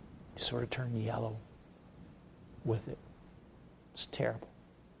 You sort of turn yellow with it. It's terrible.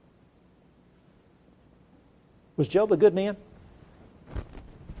 Was Job a good man?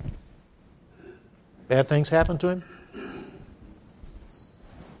 Bad things happened to him?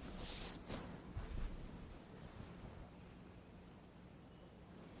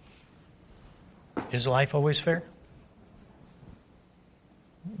 Is life always fair?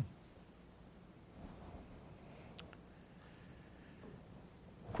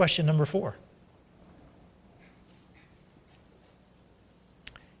 Question number 4.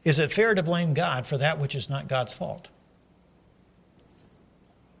 Is it fair to blame God for that which is not God's fault?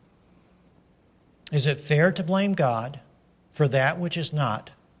 Is it fair to blame God for that which is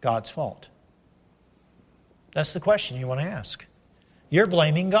not God's fault? That's the question you want to ask. You're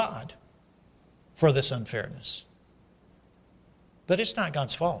blaming God for this unfairness. But it's not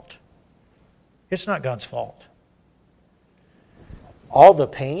God's fault. It's not God's fault. All the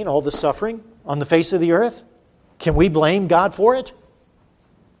pain, all the suffering on the face of the earth, can we blame God for it?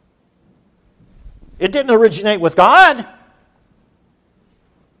 It didn't originate with God.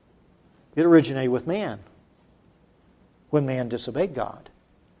 It originated with man when man disobeyed God.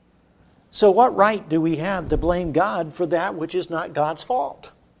 So what right do we have to blame God for that which is not God's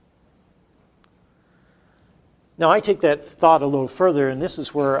fault? Now I take that thought a little further, and this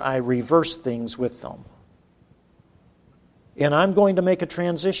is where I reverse things with them. And I'm going to make a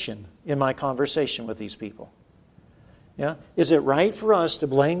transition in my conversation with these people. Yeah? Is it right for us to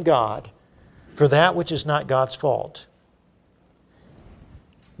blame God for that which is not God's fault?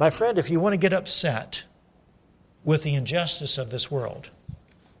 My friend, if you want to get upset with the injustice of this world,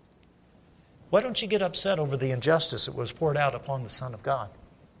 why don't you get upset over the injustice that was poured out upon the Son of God?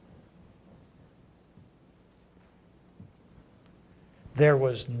 There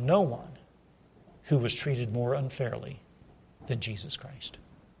was no one who was treated more unfairly than Jesus Christ.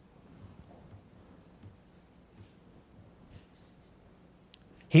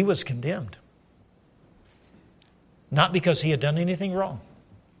 He was condemned. not because he had done anything wrong.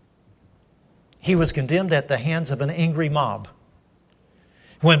 He was condemned at the hands of an angry mob.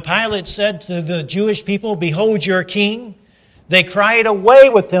 When Pilate said to the Jewish people, "Behold your king," they cried, "Away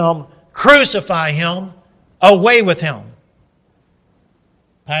with him! Crucify him! Away with him!"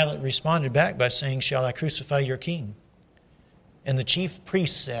 Pilate responded back by saying, "Shall I crucify your king?" And the chief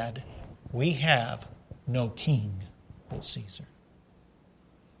priest said, "We have no king but Caesar."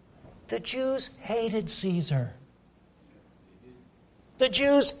 The Jews hated Caesar. The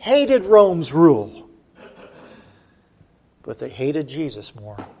Jews hated Rome's rule. But they hated Jesus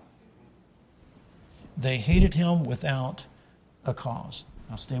more. They hated him without a cause.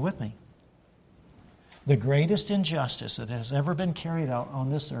 Now stay with me. The greatest injustice that has ever been carried out on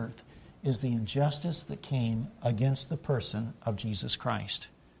this earth is the injustice that came against the person of Jesus Christ.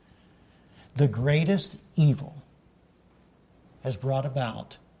 The greatest evil has brought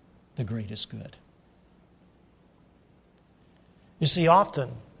about the greatest good. You see,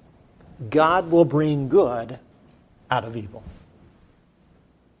 often God will bring good out of evil.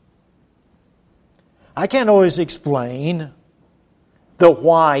 I can't always explain the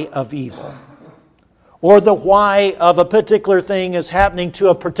why of evil or the why of a particular thing is happening to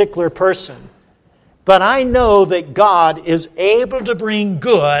a particular person. But I know that God is able to bring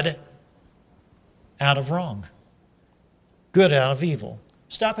good out of wrong. Good out of evil.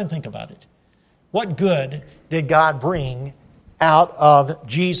 Stop and think about it. What good did God bring out of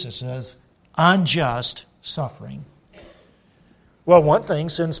Jesus' unjust suffering? Well, one thing,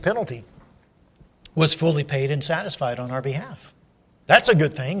 sin's penalty was fully paid and satisfied on our behalf. That's a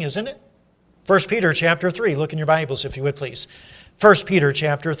good thing, isn't it? 1 Peter chapter 3. Look in your Bibles, if you would, please. 1 Peter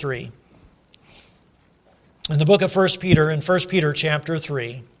chapter 3. In the book of 1 Peter, in 1 Peter chapter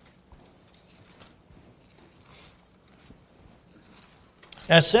 3,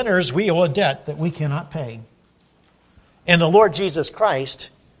 as sinners, we owe a debt that we cannot pay. And the Lord Jesus Christ,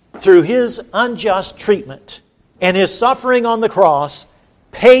 through His unjust treatment and His suffering on the cross,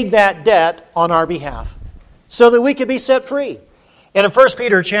 paid that debt on our behalf so that we could be set free. And in 1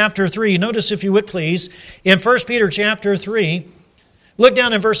 Peter chapter 3, notice if you would please, in 1 Peter chapter 3, look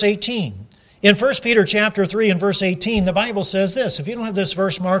down in verse 18. In 1 Peter chapter 3 and verse 18, the Bible says this. If you don't have this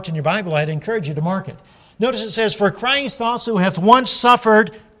verse marked in your Bible, I'd encourage you to mark it. Notice it says, "For Christ also hath once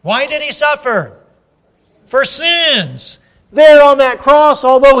suffered." Why did He suffer? For sins. There on that cross,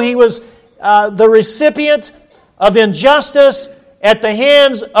 although He was the recipient of injustice at the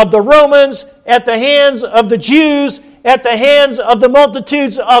hands of the Romans, at the hands of the Jews, at the hands of the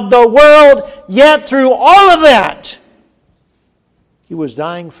multitudes of the world, yet through all of that, He was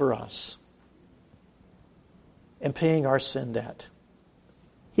dying for us and paying our sin debt.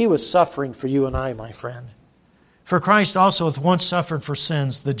 He was suffering for you and I, my friend. For Christ also hath once suffered for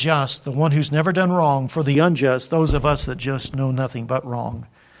sins, the just, the one who's never done wrong, for the unjust, those of us that just know nothing but wrong.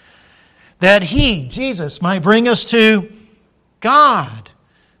 That He, Jesus, might bring us to God,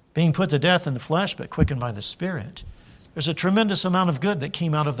 being put to death in the flesh, but quickened by the Spirit. There's a tremendous amount of good that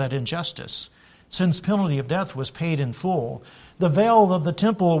came out of that injustice. Since penalty of death was paid in full, the veil of the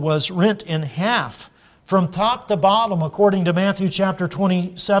temple was rent in half, from top to bottom, according to Matthew chapter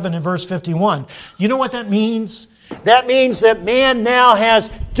 27 and verse 51. You know what that means? That means that man now has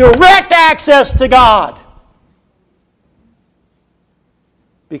direct access to God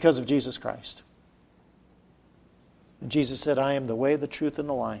because of Jesus Christ. And Jesus said, "I am the way, the truth, and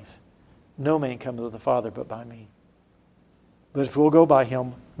the life. No man cometh to the Father but by me. But if we'll go by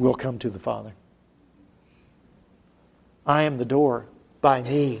Him, we'll come to the Father. I am the door. By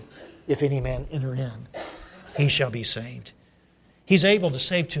me, if any man enter in, he shall be saved." He's able to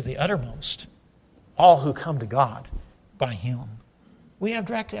save to the uttermost all who come to God by Him. We have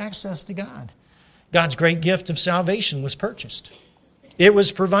direct access to God. God's great gift of salvation was purchased. It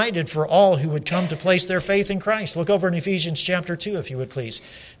was provided for all who would come to place their faith in Christ. Look over in Ephesians chapter 2, if you would please.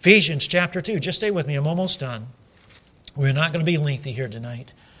 Ephesians chapter 2. Just stay with me. I'm almost done. We're not going to be lengthy here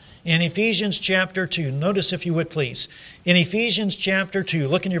tonight. In Ephesians chapter 2, notice if you would please. In Ephesians chapter 2,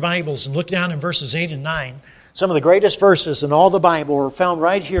 look in your Bibles and look down in verses 8 and 9. Some of the greatest verses in all the Bible are found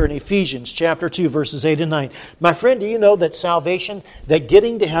right here in Ephesians chapter 2, verses 8 and 9. My friend, do you know that salvation, that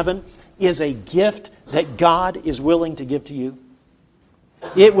getting to heaven, is a gift that God is willing to give to you?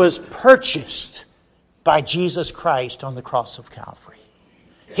 It was purchased by Jesus Christ on the cross of Calvary.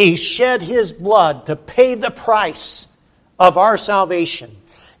 He shed His blood to pay the price of our salvation.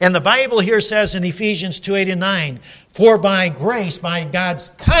 And the Bible here says in Ephesians 2, 8 and 9, "For by grace, by God's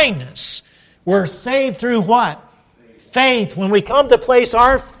kindness, we're saved through" what? Faith. When we come to place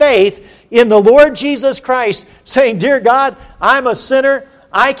our faith in the Lord Jesus Christ, saying, "Dear God, I'm a sinner.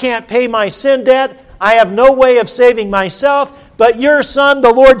 I can't pay my sin debt. I have no way of saving myself, but your Son,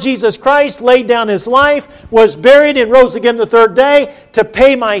 the Lord Jesus Christ, laid down His life, was buried, and rose again the third day to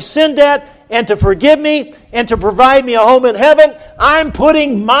pay my sin debt and to forgive me and to provide me a home in heaven. I'm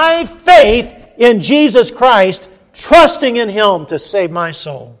putting my faith in Jesus Christ, trusting in Him to save my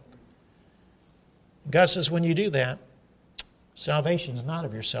soul. God says when you do that, salvation is not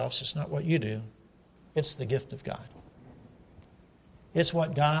of yourselves. It's not what you do. It's the gift of God. It's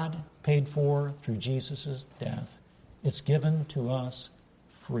what God paid for through Jesus' death. It's given to us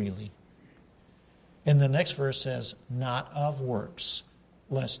freely. And the next verse says, not of works,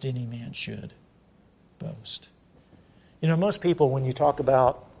 lest any man should boast. You know, most people, when you talk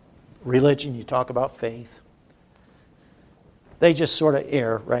about religion, you talk about faith, they just sort of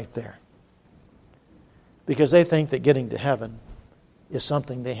err right there. Because they think that getting to heaven is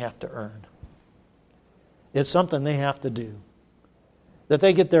something they have to earn. It's something they have to do. That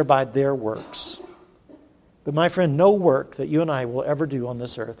they get there by their works. But my friend, no work that you and I will ever do on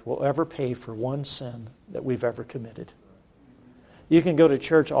this earth will ever pay for one sin that we've ever committed. You can go to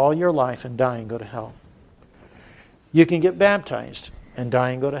church all your life and die and go to hell. You can get baptized and die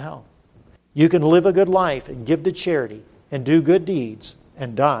and go to hell. You can live a good life and give to charity and do good deeds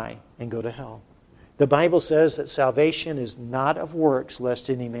and die and go to hell. The Bible says that salvation is not of works, lest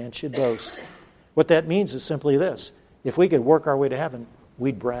any man should boast. What that means is simply this. If we could work our way to heaven,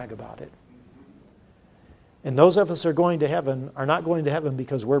 we'd brag about it. And those of us who are going to heaven are not going to heaven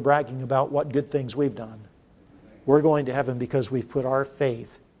because we're bragging about what good things we've done. We're going to heaven because we've put our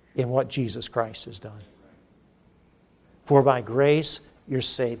faith in what Jesus Christ has done. For by grace you're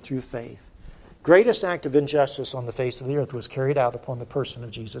saved through faith. Greatest act of injustice on the face of the earth was carried out upon the person of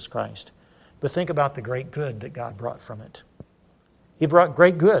Jesus Christ. But think about the great good that God brought from it. He brought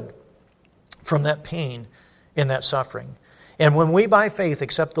great good from that pain and that suffering. And when we by faith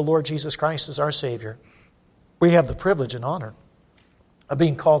accept the Lord Jesus Christ as our Savior, we have the privilege and honor of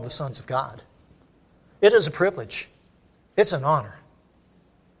being called the sons of God. It is a privilege. It's an honor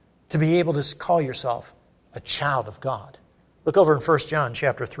to be able to call yourself a child of God. Look over in 1 John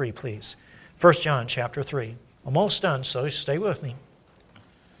chapter 3, please. 1 John chapter 3. Almost done, so stay with me.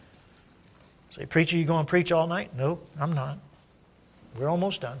 Say, preacher, you going to preach all night? No, I'm not. We're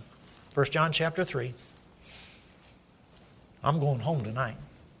almost done. 1 John chapter 3. I'm going home tonight.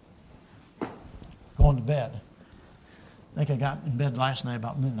 Going to bed. I think I got in bed last night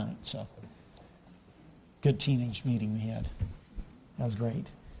about midnight, so. Good teenage meeting we had. That was great.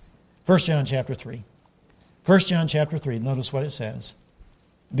 1 John chapter 3. 1 John chapter 3, notice what it says.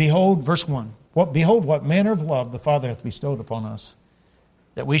 Behold, verse 1. Behold, what manner of love the Father hath bestowed upon us,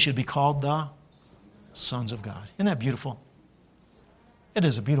 that we should be called the sons of God. Isn't that beautiful? It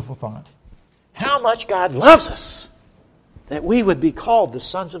is a beautiful thought. How much God loves us, that we would be called the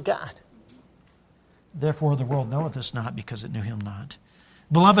sons of God. Therefore the world knoweth us not, because it knew Him not.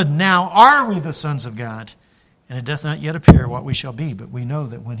 Beloved, now are we the sons of God, and it doth not yet appear what we shall be, but we know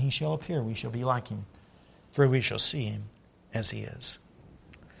that when He shall appear, we shall be like Him, for we shall see Him as He is.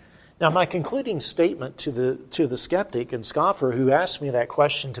 Now, my concluding statement to the skeptic and scoffer who asked me that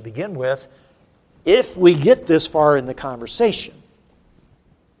question to begin with, if we get this far in the conversation,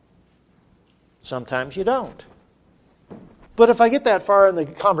 sometimes you don't. But if I get that far in the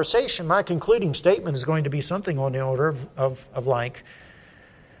conversation, my concluding statement is going to be something on the order of like,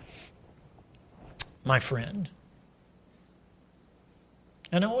 my friend.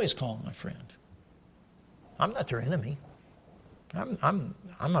 And I always call them my friend. I'm not their enemy. I'm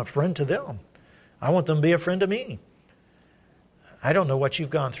a friend to them. I want them to be a friend to me. I don't know what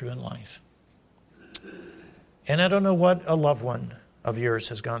you've gone through in life. And I don't know what a loved one of yours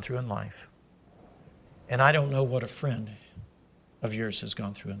has gone through in life. And I don't know what a friend of yours has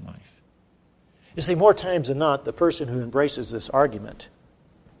gone through in life. You see, more times than not, the person who embraces this argument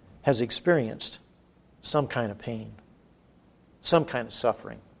has experienced some kind of pain, some kind of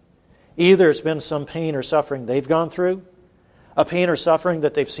suffering. Either it's been some pain or suffering they've gone through, a pain or suffering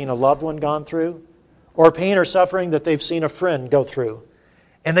that they've seen a loved one gone through, or pain or suffering that they've seen a friend go through.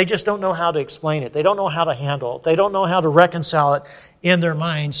 And they just don't know how to explain it. They don't know how to handle it. They don't know how to reconcile it in their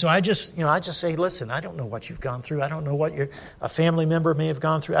mind. So I just say, listen, I don't know what you've gone through. I don't know what a family member may have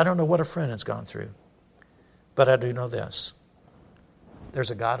gone through. I don't know what a friend has gone through. But I do know this. There's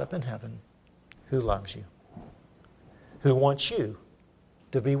a God up in heaven who loves you, who wants you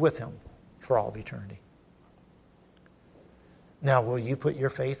to be with Him for all of eternity. Now, will you put your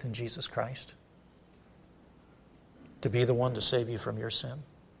faith in Jesus Christ to be the one to save you from your sin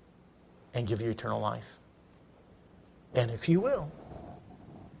and give you eternal life? And if you will,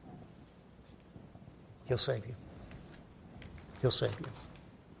 He'll save you. He'll save you.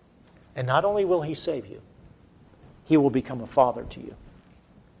 And not only will He save you, He will become a father to you.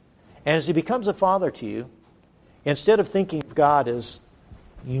 And as He becomes a father to you, instead of thinking of God as,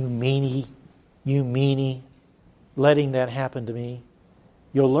 you meanie, letting that happen to me,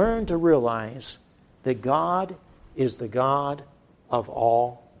 you'll learn to realize that God is the God of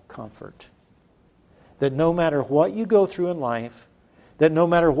all comfort. That no matter what you go through in life, that no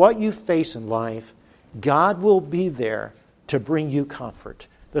matter what you face in life, God will be there to bring you comfort.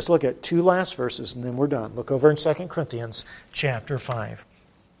 Let's look at 2 last verses and then we're done. Look over in 2 Corinthians chapter 5.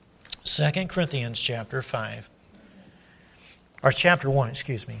 2 Corinthians chapter 5. Or chapter 1,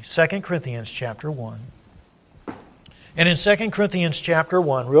 excuse me. 2 Corinthians chapter 1. And in 2 Corinthians chapter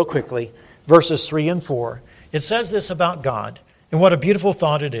 1, real quickly, verses 3 and 4, it says this about God, and what a beautiful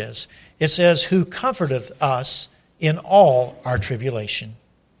thought it is. It says, who comforteth us in all our tribulation.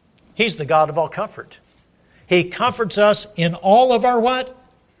 He's the God of all comfort. He comforts us in all of our what?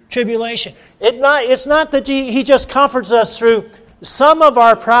 Tribulation. It's not that He just comforts us through some of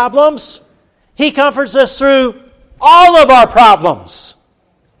our problems. He comforts us through all of our problems.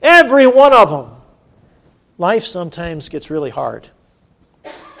 Every one of them. Life sometimes gets really hard.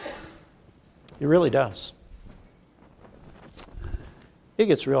 It really does. It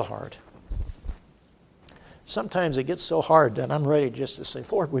gets real hard. Sometimes it gets so hard that I'm ready just to say,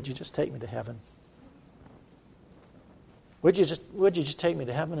 Lord, would you just take me to heaven? Would you just take me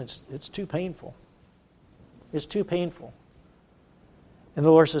to heaven? It's too painful. It's too painful. And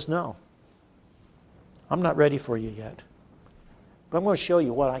the Lord says, no. I'm not ready for you yet. But I'm going to show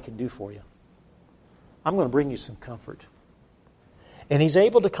you what I can do for you. I'm going to bring you some comfort. And He's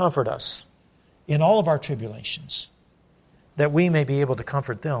able to comfort us in all of our tribulations, that we may be able to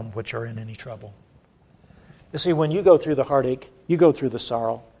comfort them which are in any trouble. You see, when you go through the heartache, you go through the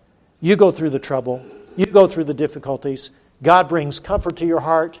sorrow, you go through the trouble, you go through the difficulties, God brings comfort to your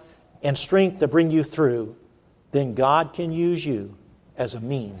heart and strength to bring you through, then God can use you as a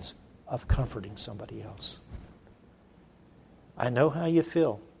means of comforting somebody else. I know how you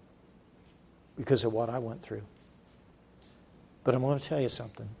feel because of what I went through. But I'm going to tell you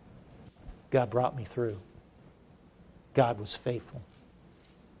something. God brought me through. God was faithful.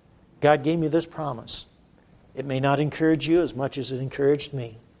 God gave me this promise. It may not encourage you as much as it encouraged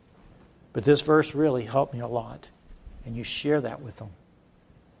me. But this verse really helped me a lot. And you share that with them.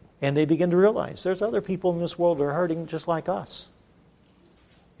 And they begin to realize there's other people in this world that are hurting just like us.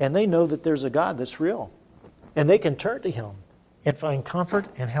 And they know that there's a God that's real. And they can turn to Him and find comfort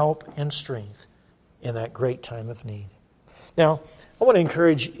and help and strength in that great time of need. Now, I want to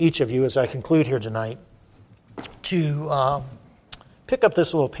encourage each of you as I conclude here tonight to pick up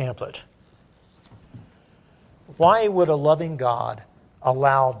this little pamphlet. Why would a loving God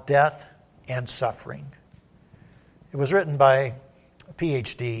allow death and suffering? It was written by a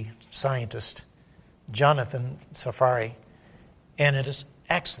PhD scientist, Jonathan Safari, and it is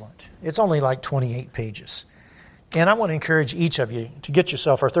excellent. It's only like 28 pages. And I want to encourage each of you to get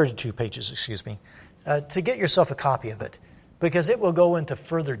yourself, or 32 pages, to get yourself a copy of it, because it will go into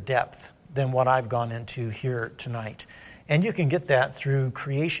further depth than what I've gone into here tonight. And you can get that through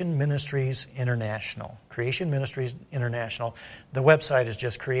Creation Ministries International. Creation Ministries International. The website is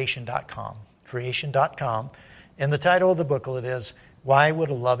just creation.com. Creation.com. And the title of the booklet is, Why Would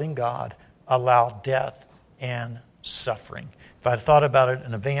a Loving God Allow Death and Suffering? If I'd thought about it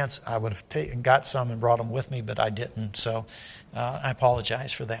in advance, I would have got some and brought them with me, but I didn't. So I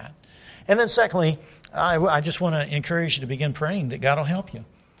apologize for that. And then secondly, I just want to encourage you to begin praying that God will help you.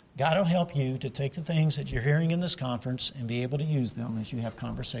 God will help you to take the things that you're hearing in this conference and be able to use them as you have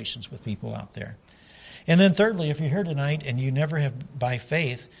conversations with people out there. And then thirdly, if you're here tonight and you never have, by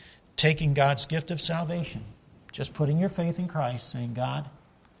faith, taken God's gift of salvation, just putting your faith in Christ, saying, God,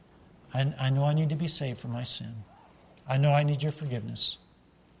 I know I need to be saved from my sin. I know I need your forgiveness.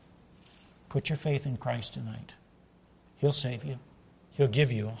 Put your faith in Christ tonight. He'll save you. He'll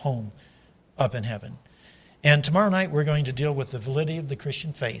give you a home up in heaven. And tomorrow night we're going to deal with the validity of the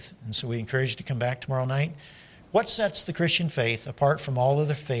Christian faith. And so we encourage you to come back tomorrow night. What sets the Christian faith apart from all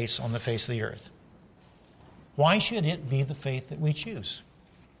other faiths on the face of the earth? Why should it be the faith that we choose,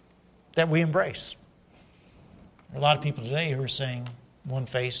 that we embrace? There are a lot of people today who are saying one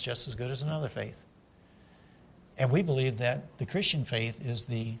faith's just as good as another faith. And we believe that the Christian faith is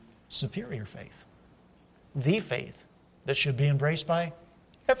the superior faith, the faith that should be embraced by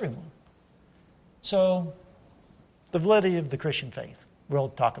everyone. So, the validity of the Christian faith. We'll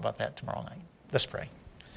talk about that tomorrow night. Let's pray.